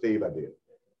stuff with Steve, I did.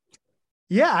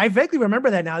 Yeah, I vaguely remember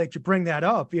that now that you bring that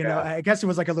up. You know, I guess it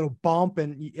was like a little bump,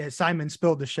 and Simon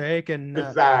spilled the shake, and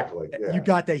exactly, you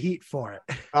got the heat for it.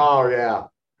 Oh yeah,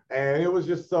 and it was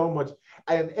just so much,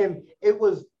 and it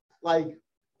was like,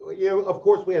 of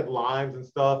course we had lines and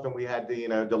stuff, and we had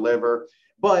to deliver,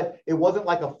 but it wasn't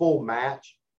like a full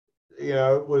match.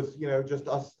 It was just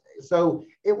us. So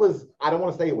it was. I don't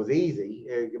want to say it was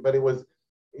easy, but it was.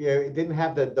 It didn't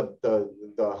have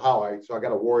the highlight, so I got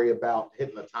to worry about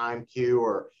hitting the time cue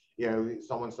or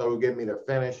someone so give me their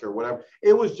finish or whatever.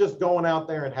 It was just going out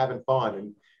there and having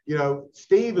fun. And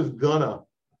Steve is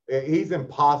he's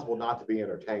impossible not to be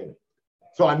entertaining.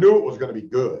 So I knew it was going to be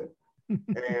good,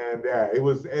 and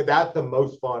that's the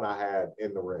most fun I had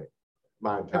in the ring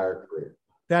my entire career.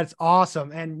 That's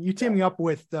awesome. And you teaming up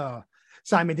with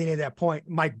Simon Dean at that point,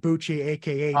 Mike Bucci,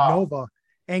 aka Nova.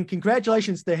 And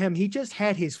congratulations to him. He just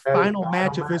had his final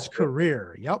match of his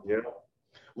career. Yep. Yeah.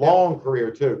 Long career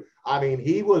too.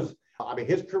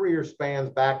 His career spans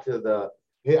back to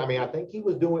I think he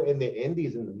was doing in the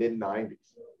Indies in the mid-90s,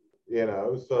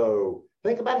 so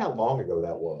think about how long ago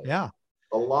that was. Yeah.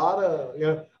 A lot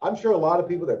of, I'm sure a lot of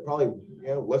people that probably,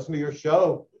 listen to your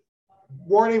show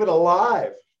weren't even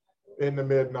alive in the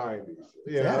mid-90s.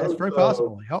 Yeah, it's very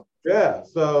possible. Yep. Yeah.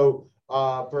 So,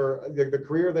 for the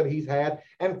career that he's had.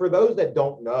 And for those that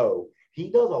don't know, he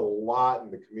does a lot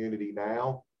in the community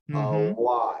now. Mm-hmm. A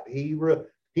lot.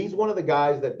 He's one of the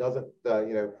guys that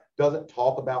doesn't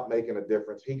talk about making a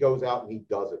difference. He goes out and he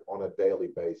does it on a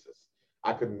daily basis.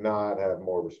 I could not have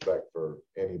more respect for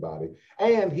anybody.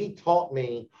 And he taught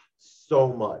me so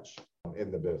much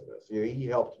in the business. He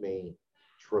helped me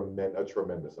a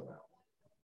tremendous amount.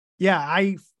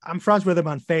 Yeah, I'm friends with him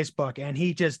on Facebook, and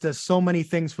he just does so many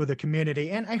things for the community.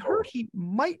 And I heard he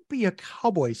might be a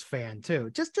Cowboys fan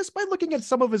too, just by looking at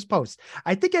some of his posts.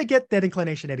 I think I get that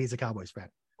inclination that he's a Cowboys fan.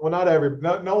 Well,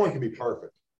 no one can be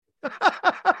perfect.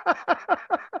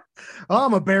 Well,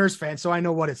 I'm a Bears fan, so I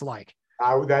know what it's like.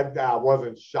 I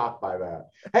wasn't shocked by that.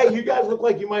 Hey, you guys look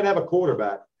like you might have a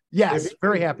quarterback. Yes,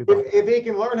 very happy about if he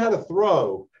can learn how to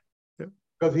throw.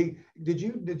 Because did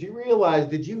you realize,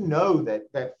 did you know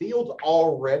that Fields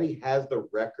already has the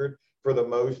record for the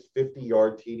most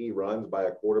 50-yard TD runs by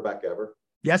a quarterback ever?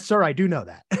 Yes, sir. I do know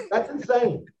that. That's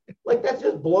insane. Like, that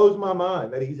just blows my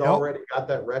mind that he's already got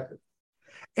that record.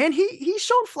 And he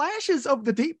showed flashes of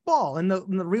the deep ball in the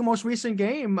most recent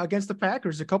game against the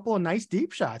Packers. A couple of nice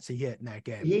deep shots he hit in that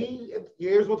game.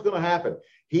 Here's what's going to happen.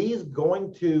 He's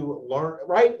going to learn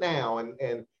right now,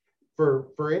 and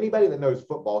for anybody that knows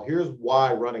football, here's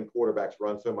why running quarterbacks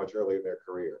run so much early in their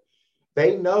career.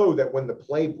 They know that when the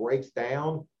play breaks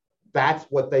down, that's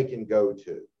what they can go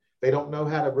to. They don't know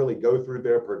how to really go through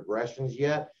their progressions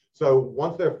yet. So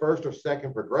once their first or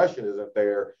second progression isn't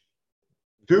there,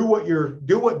 do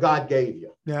what God gave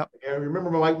you. Yeah. And remember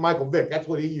Michael Vick, that's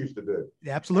what he used to do.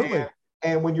 Absolutely.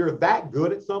 And when you're that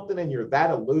good at something and you're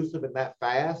that elusive and that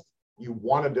fast, you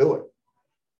want to do it.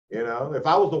 You know, if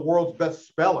I was the world's best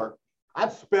speller,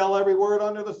 I'd spell every word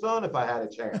under the sun if I had a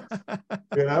chance.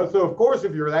 You know, so of course,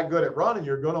 if you're that good at running,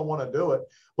 you're going to want to do it.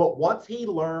 But once he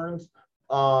learns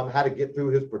how to get through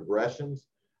his progressions,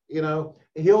 you know,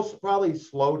 he'll probably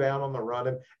slow down on the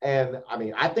running. And I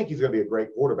mean, I think he's going to be a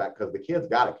great quarterback because the kid's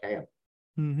got a cannon.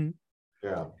 Mm-hmm.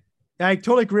 Yeah. I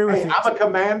totally agree with you. I'm a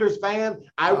Commanders fan.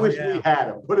 I wish we had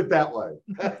him. Put it that way.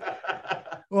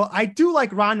 Well, I do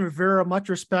like Ron Rivera. Much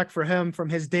respect for him from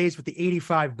his days with the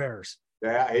 '85 Bears.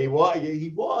 Yeah, he was.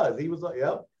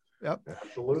 Yep.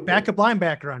 Absolutely. Backup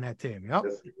linebacker on that team. Yep.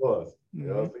 Yes, he was. Mm-hmm.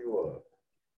 Yes, he was.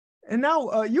 And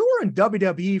now you were in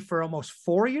WWE for almost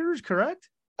 4 years, correct?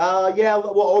 Yeah,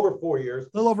 well, over 4 years. A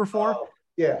little over 4?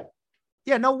 Yeah.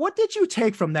 Yeah. Now, what did you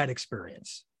take from that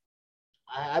experience?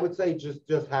 I would say just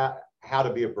how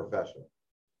to be a professional,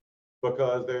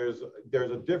 because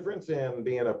there's a difference in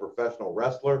being a professional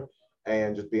wrestler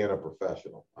and just being a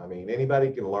professional. I mean,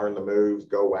 anybody can learn the moves,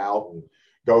 go out and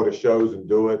go to shows and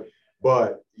do it,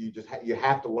 but you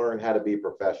have to learn how to be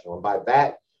professional. And by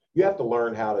that, you have to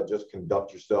learn how to just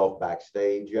conduct yourself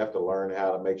backstage. You have to learn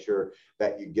how to make sure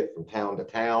that you get from town to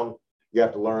town. You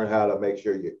have to learn how to make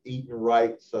sure you're eating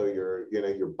right, so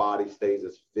your body stays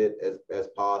as fit as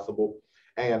possible.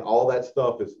 And all that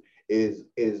stuff is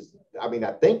I mean,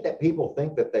 I think that people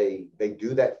think that they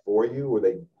do that for you, or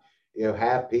they,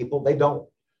 have people. They don't.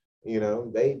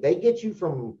 They get you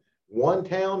from one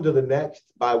town to the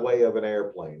next by way of an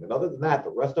airplane. And other than that, the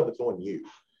rest of it's on you.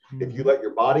 Mm-hmm. If you let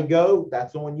your body go,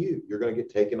 that's on you. You're going to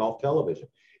get taken off television.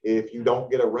 If you don't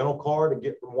get a rental car to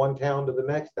get from one town to the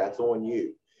next, that's on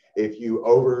you. If you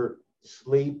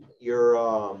oversleep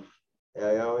and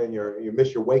you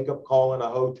miss your wake up call in a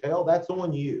hotel, that's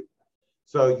on you.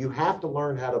 So you have to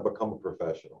learn how to become a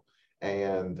professional.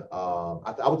 And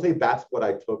I would say that's what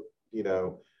I took,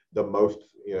 the most,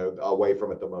 away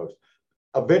from it the most.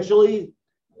 Eventually,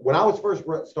 when I was first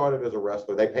started as a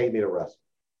wrestler, they paid me to wrestle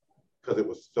because it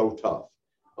was so tough.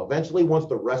 Eventually, once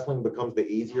the wrestling becomes the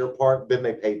easier part, then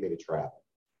they paid me to travel,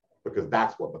 because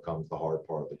that's what becomes the hard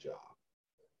part of the job.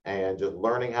 And just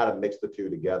learning how to mix the two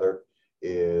together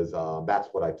is that's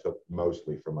what I took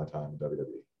mostly from my time in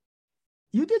WWE.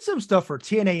 You did some stuff for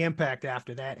TNA Impact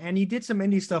after that, and you did some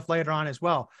indie stuff later on as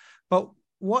well. But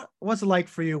what was it like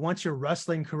for you once your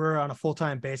wrestling career on a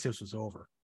full-time basis was over?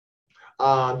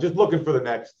 Just looking for the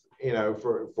next,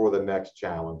 for the next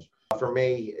challenge. For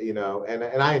me, and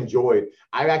I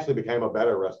actually became a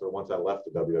better wrestler once I left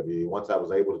the WWE, once I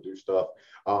was able to do stuff.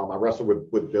 I wrestled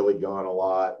with Billy Gunn a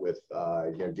lot, with,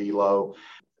 D'Lo.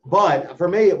 But for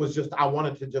me, it was just, I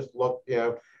wanted to just look,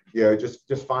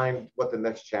 just find what the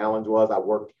next challenge was.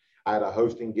 I had a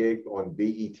hosting gig on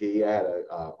BET. I had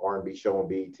a R&B show on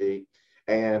BET.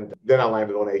 And then I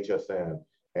landed on HSN.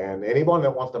 And anyone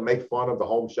that wants to make fun of the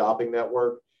Home Shopping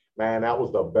Network, man, that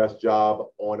was the best job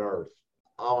on earth.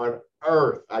 On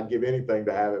earth. I'd give anything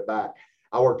to have it back.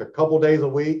 I worked a couple days a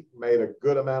week, made a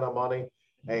good amount of money.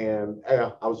 And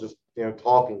I was just,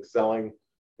 talking, selling,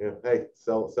 hey,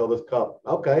 sell this cup.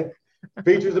 Okay.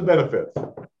 Features and benefits.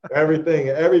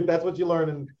 That's what you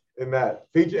learn in that.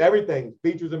 Everything,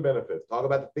 features and benefits. Talk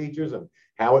about the features and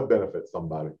how it benefits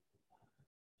somebody.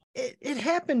 it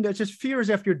happened just a few years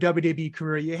after your WWE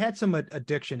career. You had some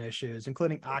addiction issues,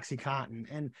 including OxyContin,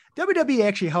 and WWE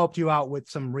actually helped you out with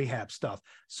some rehab stuff.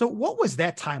 So what was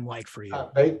that time like for you?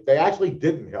 They actually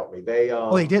didn't help me. They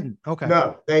didn't. Okay.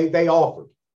 No, they offered.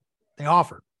 They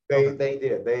offered. They Okay. they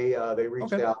did. They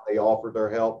reached Okay. out. They offered their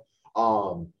help.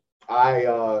 I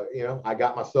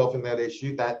got myself in that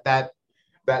issue, that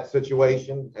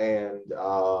situation, and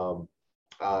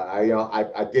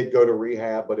I did go to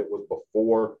rehab, but it was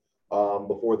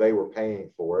before they were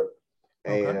paying for it.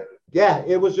 And Okay. yeah,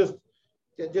 it was just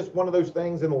one of those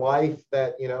things in life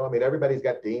that, I mean, everybody's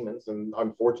got demons, and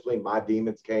unfortunately my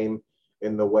demons came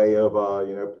in the way of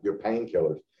your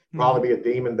painkillers. Probably be a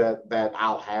demon that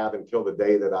I'll have until the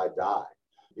day that I die.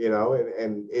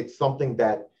 And it's something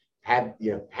that had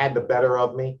the better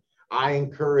of me. I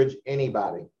encourage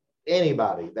anybody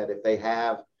that if they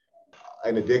have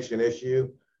an addiction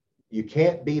issue, you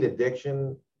can't beat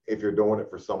addiction if you're doing it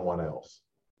for someone else.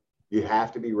 You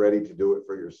have to be ready to do it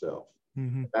for yourself.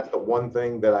 Mm-hmm. That's the one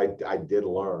thing that I did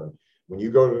learn. When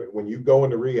you go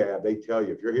into rehab, they tell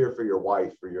you if you're here for your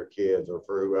wife, for your kids, or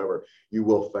for whoever, you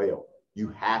will fail. You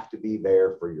have to be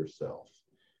there for yourself.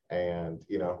 And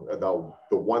the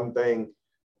one thing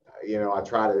I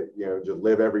try to just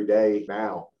live every day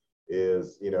now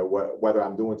is whether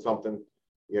I'm doing something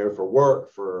for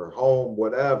work, for home,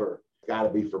 whatever, it's got to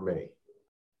be for me.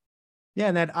 Yeah,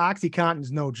 and that OxyContin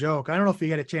is no joke. I don't know if you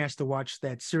had a chance to watch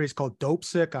that series called Dope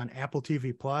Sick on Apple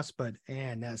TV Plus, but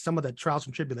some of the trials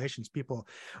and tribulations people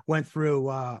went through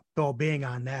while being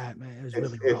on that, man, it was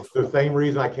really rough. It's the same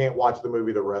reason I can't watch the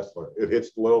movie The Wrestler. It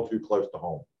hits a little too close to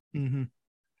home. Mm-hmm.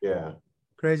 Yeah,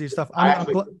 crazy stuff. I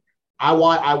watched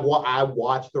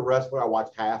The Wrestler. I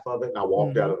watched half of it, and I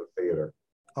walked out of the theater.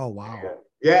 Oh wow!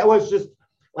 Yeah, it was just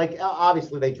like,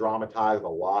 obviously they dramatized a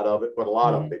lot of it, but a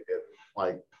lot of it they didn't.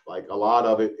 Like a lot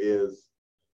of it is,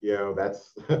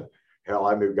 that's hell.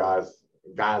 I knew guys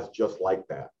just like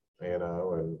that,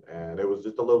 and it was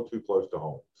just a little too close to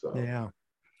home. So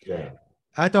yeah.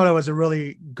 I thought it was a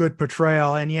really good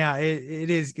portrayal, and yeah, it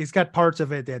is. It's got parts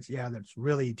of it that's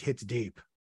really hits deep.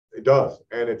 It does,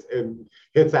 and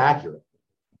it's accurate.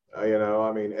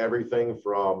 I mean, everything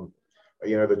from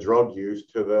the drug use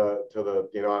to the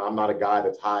I'm not a guy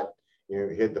that's hot.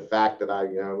 Hid the fact that I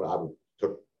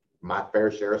took my fair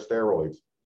share of steroids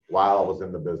while I was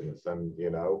in the business, and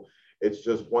it's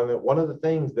just one of the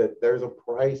things that there's a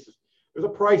price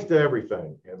to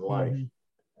everything in life.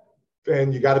 Mm-hmm.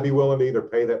 And you got to be willing to either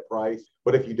pay that price,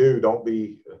 but if you do, don't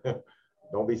be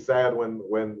sad when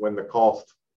the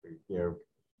cost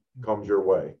comes your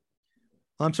way.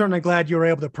 Well, I'm certainly glad you were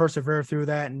able to persevere through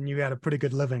that, and you got a pretty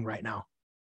good living right now.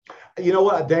 You know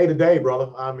what? Day to day,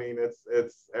 brother. I mean,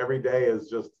 it's every day is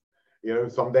just,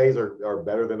 some days are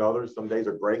better than others. Some days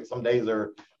are great. Some days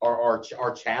are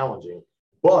challenging.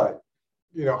 But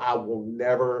I will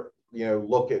never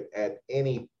look at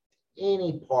any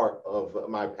part of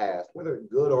my past, whether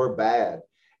good or bad,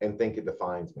 and think it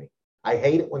defines me. I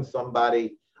hate it when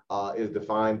somebody is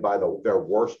defined by their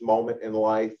worst moment in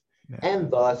life,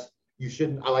 and thus you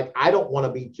shouldn't. I don't want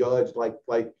to be judged like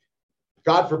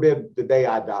God forbid the day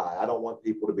I die. I don't want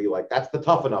people to be like, that's the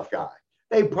tough enough guy.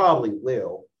 They probably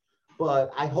will.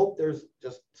 But I hope there's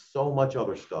just so much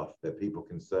other stuff that people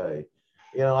can say.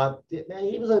 He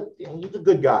was a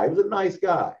good guy. He was a nice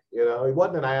guy. He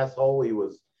wasn't an asshole. He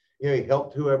was, he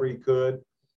helped whoever he could.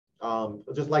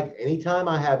 Just like anytime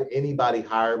I have anybody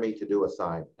hire me to do a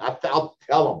sign, I'll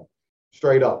tell them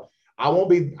straight up, I won't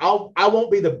be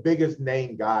the biggest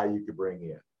name guy you could bring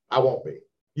in. I won't be.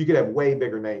 You could have way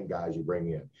bigger name guys you bring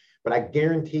in. But I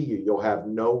guarantee you'll have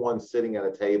no one sitting at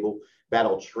a table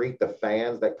that'll treat the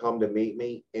fans that come to meet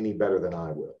me any better than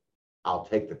I will. I'll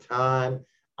take the time.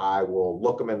 I will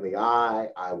look them in the eye.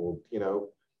 I will,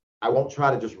 I won't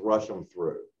try to just rush them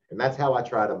through. And that's how I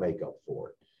try to make up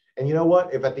for it. And you know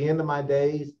what? If at the end of my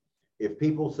days, if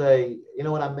people say,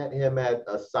 I met him at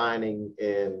a signing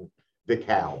in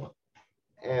DeKalb,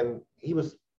 and he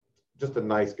was just a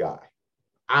nice guy,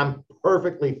 I'm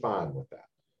perfectly fine with that.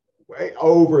 Way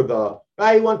over he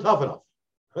wasn't tough enough.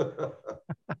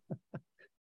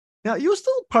 Now, you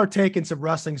still partake in some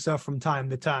wrestling stuff from time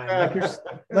to time,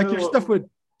 like your stuff with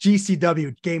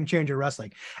GCW, Game Changer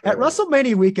Wrestling. At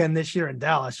WrestleMania weekend this year in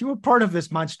Dallas, you were part of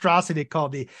this monstrosity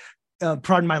called the,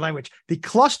 pardon my language, the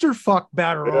Clusterfuck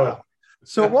Battle Royal.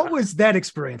 So what was that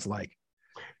experience like?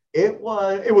 It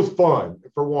was fun,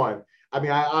 for one. I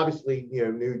mean, I obviously,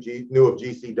 knew of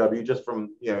GCW just from,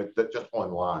 just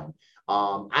online.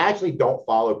 I actually don't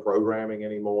follow programming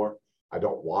anymore. I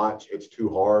don't watch. It's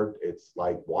too hard. It's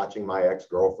like watching my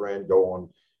ex-girlfriend go on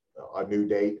a new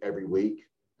date every week.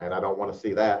 and I don't want to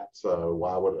see that. So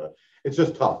why would it's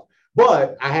just tough.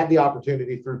 But I had the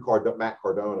opportunity through Matt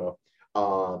Cardona.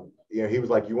 He was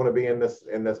like, "You want to be in this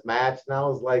match?" And I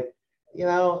was like,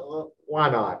 why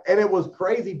not? And it was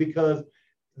crazy because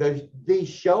the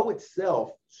show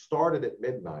itself started at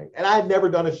midnight, and I had never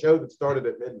done a show that started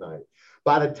at midnight.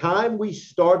 By the time we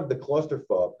started the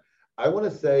clusterfuck, I want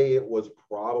to say it was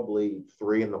probably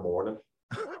 3 a.m.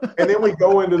 And then we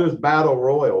go into this battle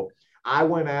royal. I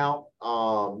went out.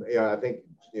 I think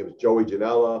it was Joey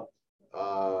Janela.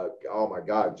 Oh my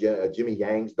God, Jimmy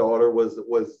Yang's daughter was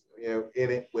in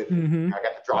it. I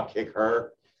got to drop kick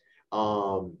her.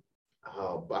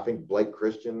 I think Blake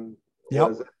Christian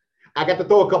was it. I got to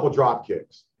throw a couple drop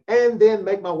kicks and then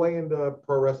make my way into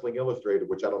Pro Wrestling Illustrated,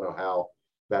 which I don't know how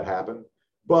that happened,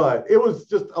 but it was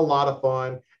just a lot of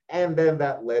fun. And then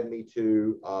that led me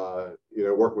to,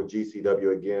 work with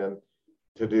GCW again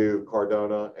to do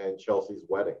Cardona and Chelsea's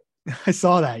wedding. I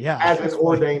saw that. Yeah. As an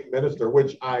ordained minister,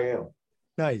 which I am.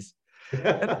 Nice.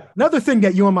 Another thing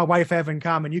that you and my wife have in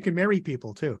common, you can marry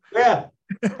people too. Yeah.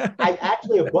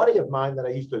 A buddy of mine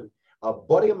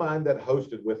that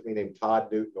hosted with me named Todd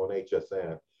Newton on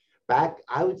HSN back,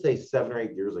 I would say 7 or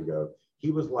 8 years ago,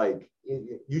 he was like,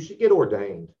 you should get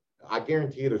ordained. I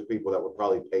guarantee you there's people that would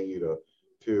probably pay you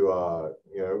to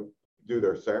do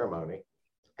their ceremony.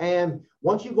 And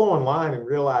once you go online and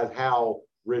realize how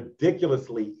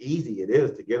ridiculously easy it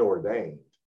is to get ordained,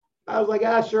 I was like,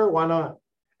 sure, why not?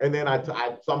 And then I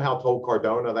somehow told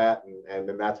Cardona that, and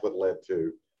then that's what led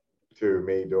to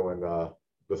me doing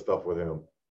the stuff with him.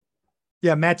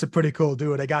 Yeah, Matt's a pretty cool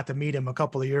dude. I got to meet him a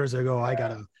couple of years ago. I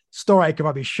got a story I could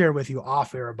probably share with you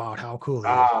off air about how cool he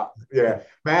is. Yeah,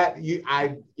 Matt,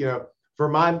 for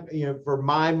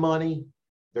my money,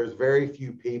 there's very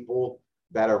few people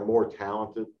that are more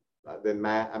talented than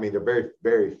Matt. I mean, they're very,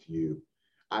 very few.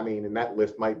 I mean, and that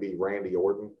list might be Randy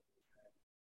Orton,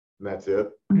 and that's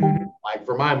it. Mm-hmm. Like,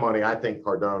 for my money, I think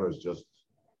Cardona's just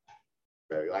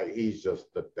he's just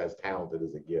as talented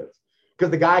as it gets.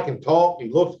 Because the guy can talk, he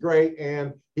looks great,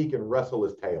 and he can wrestle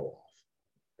his tail off.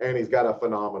 And he's got a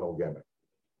phenomenal gimmick.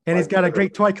 And he's got a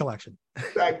great toy collection.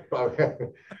 Sky's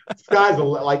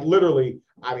literally,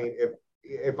 I mean,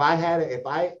 if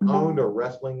I owned a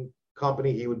wrestling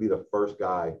company, he would be the first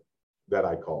guy that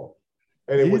I called.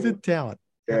 And he's a talent.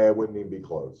 Yeah, it wouldn't even be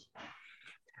close.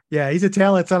 Yeah, he's a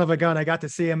talent son of a gun. I got to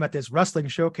see him at this wrestling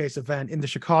showcase event in the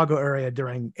Chicago area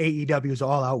during AEW's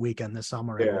All Out weekend this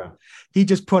summer. Yeah. He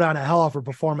just put on a hell of a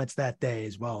performance that day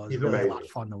as well. It was He's really amazing. A lot of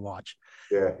fun to watch.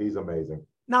 Yeah, he's amazing.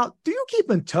 Now, do you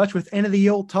keep in touch with any of the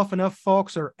old Tough Enough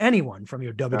folks or anyone from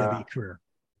your WWE career?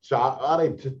 I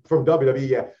mean, from WWE,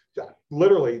 yeah.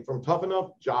 Literally, from Tough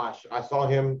Enough, Josh, I saw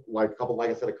him a couple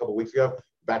weeks ago.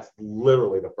 That's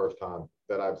literally the first time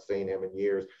that I've seen him in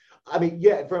years. I mean,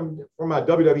 yeah, from my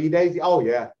WWE days. Oh,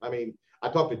 yeah. I mean, I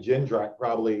talk to Jindrak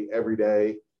probably every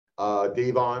day.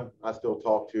 Devon, I still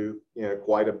talk to,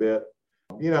 quite a bit.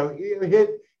 Hit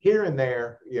here and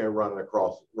there, running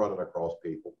across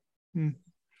people.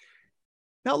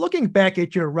 Now, looking back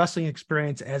at your wrestling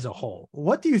experience as a whole,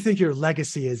 what do you think your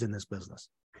legacy is in this business?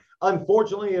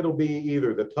 Unfortunately, it'll be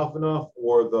either the Tough Enough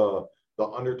or the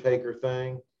Undertaker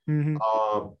thing. Mm-hmm.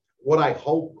 What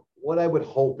I would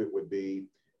hope it would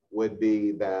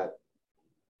be that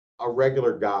a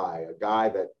regular guy, a guy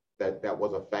that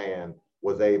was a fan,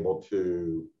 was able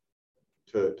to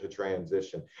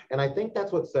transition. And I think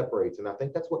that's what separates, and I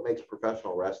think that's what makes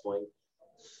professional wrestling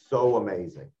so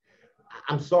amazing.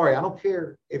 I'm sorry, I don't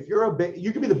care if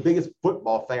you could be the biggest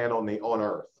football fan on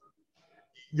earth.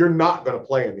 You're not going to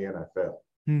play in the NFL.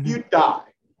 Mm-hmm. You die.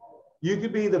 You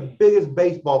could be the biggest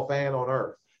baseball fan on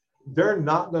earth. They're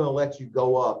not going to let you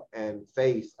go up and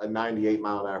face a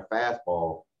 98-mile-an-hour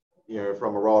fastball,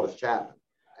 from Aroldis Chapman.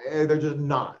 They're just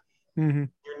not. Mm-hmm.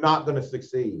 You're not going to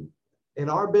succeed. In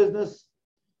our business,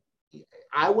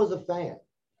 I was a fan,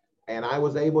 and I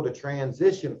was able to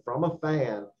transition from a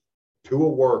fan to a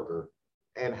worker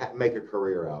and make a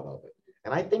career out of it.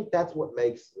 And I think that's what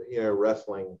makes,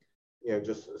 wrestling,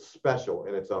 just special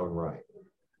in its own right.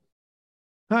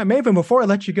 All right, Maven, before I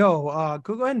let you go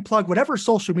ahead and plug whatever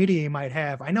social media you might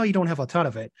have. I know you don't have a ton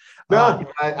of it. No,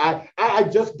 I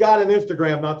just got an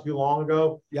Instagram not too long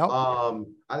ago. Yep.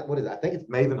 What is it? I think it's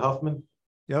Maven Huffman.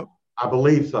 Yep. I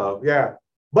believe so. Yeah.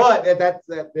 But that's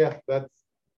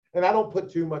and I don't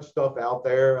put too much stuff out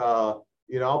there. I'll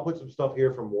put some stuff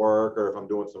here from work or if I'm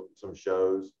doing some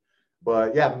shows.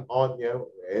 But yeah, on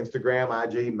Instagram,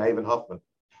 IG, Maven Huffman.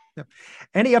 Yep.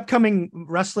 Any upcoming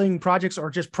wrestling projects or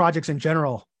just projects in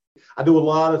general? I do a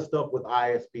lot of stuff with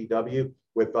ISPW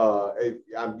with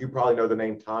you probably know the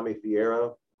name Tommy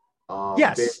Fierro.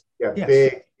 Yes.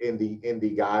 Big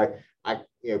indie guy. I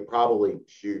probably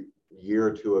a year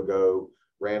or two ago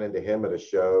ran into him at a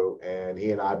show, and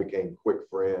he and I became quick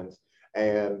friends.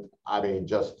 And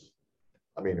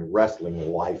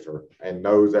wrestling lifer, and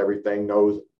knows everything,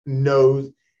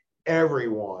 knows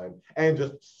everyone, and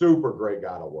just super great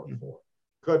guy to work for.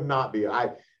 Could not be.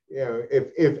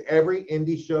 If every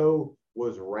indie show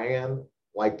was ran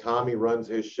like Tommy runs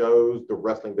his shows, the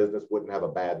wrestling business wouldn't have a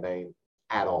bad name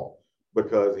at all,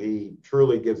 because he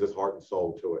truly gives his heart and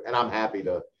soul to it. And I'm happy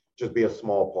to just be a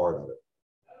small part of it.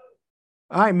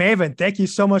 All right, Maven, thank you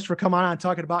so much for coming on and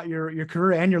talking about your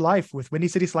career and your life with Windy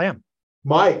City Slam.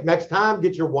 Mike, next time,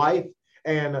 get your wife,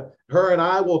 and her and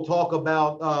I will talk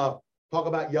about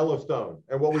Yellowstone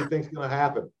and what we think is going to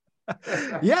happen.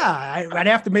 Yeah, I'd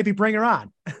have to maybe bring her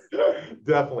on.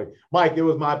 Definitely. Mike, it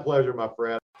was my pleasure, my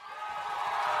friend.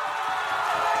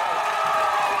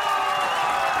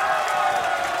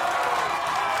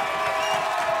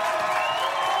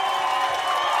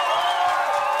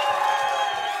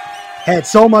 Had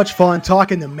so much fun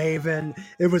talking to Maven.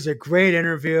 It was a great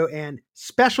interview, and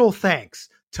special thanks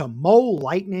to Mo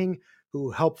Lightning, who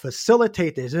helped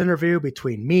facilitate this interview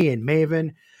between me and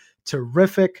Maven.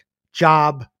 Terrific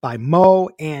job by Mo,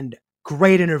 and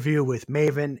great interview with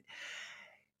Maven.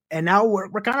 And now we're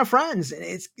kind of friends.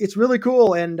 It's really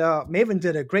cool. And Maven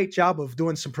did a great job of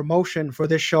doing some promotion for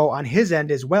this show on his end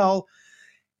as well.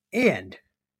 And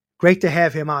great to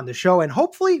have him on the show. And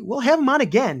hopefully we'll have him on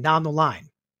again down the line.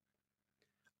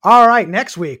 All right,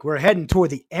 next week, we're heading toward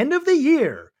the end of the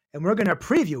year, and we're going to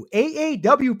preview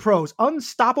AAW Pro's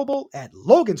Unstoppable at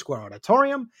Logan Square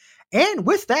Auditorium. And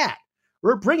with that,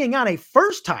 we're bringing on a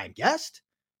first-time guest.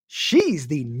 She's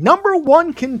the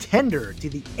 #1 contender to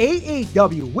the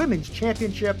AAW Women's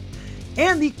Championship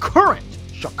and the current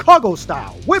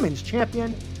Chicago-style Women's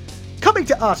Champion, coming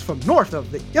to us from north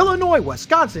of the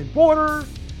Illinois-Wisconsin border,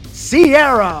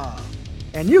 Sierra.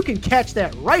 And you can catch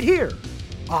that right here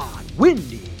on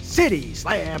Windy City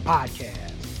Slam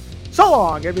Podcast. So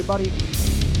long, everybody.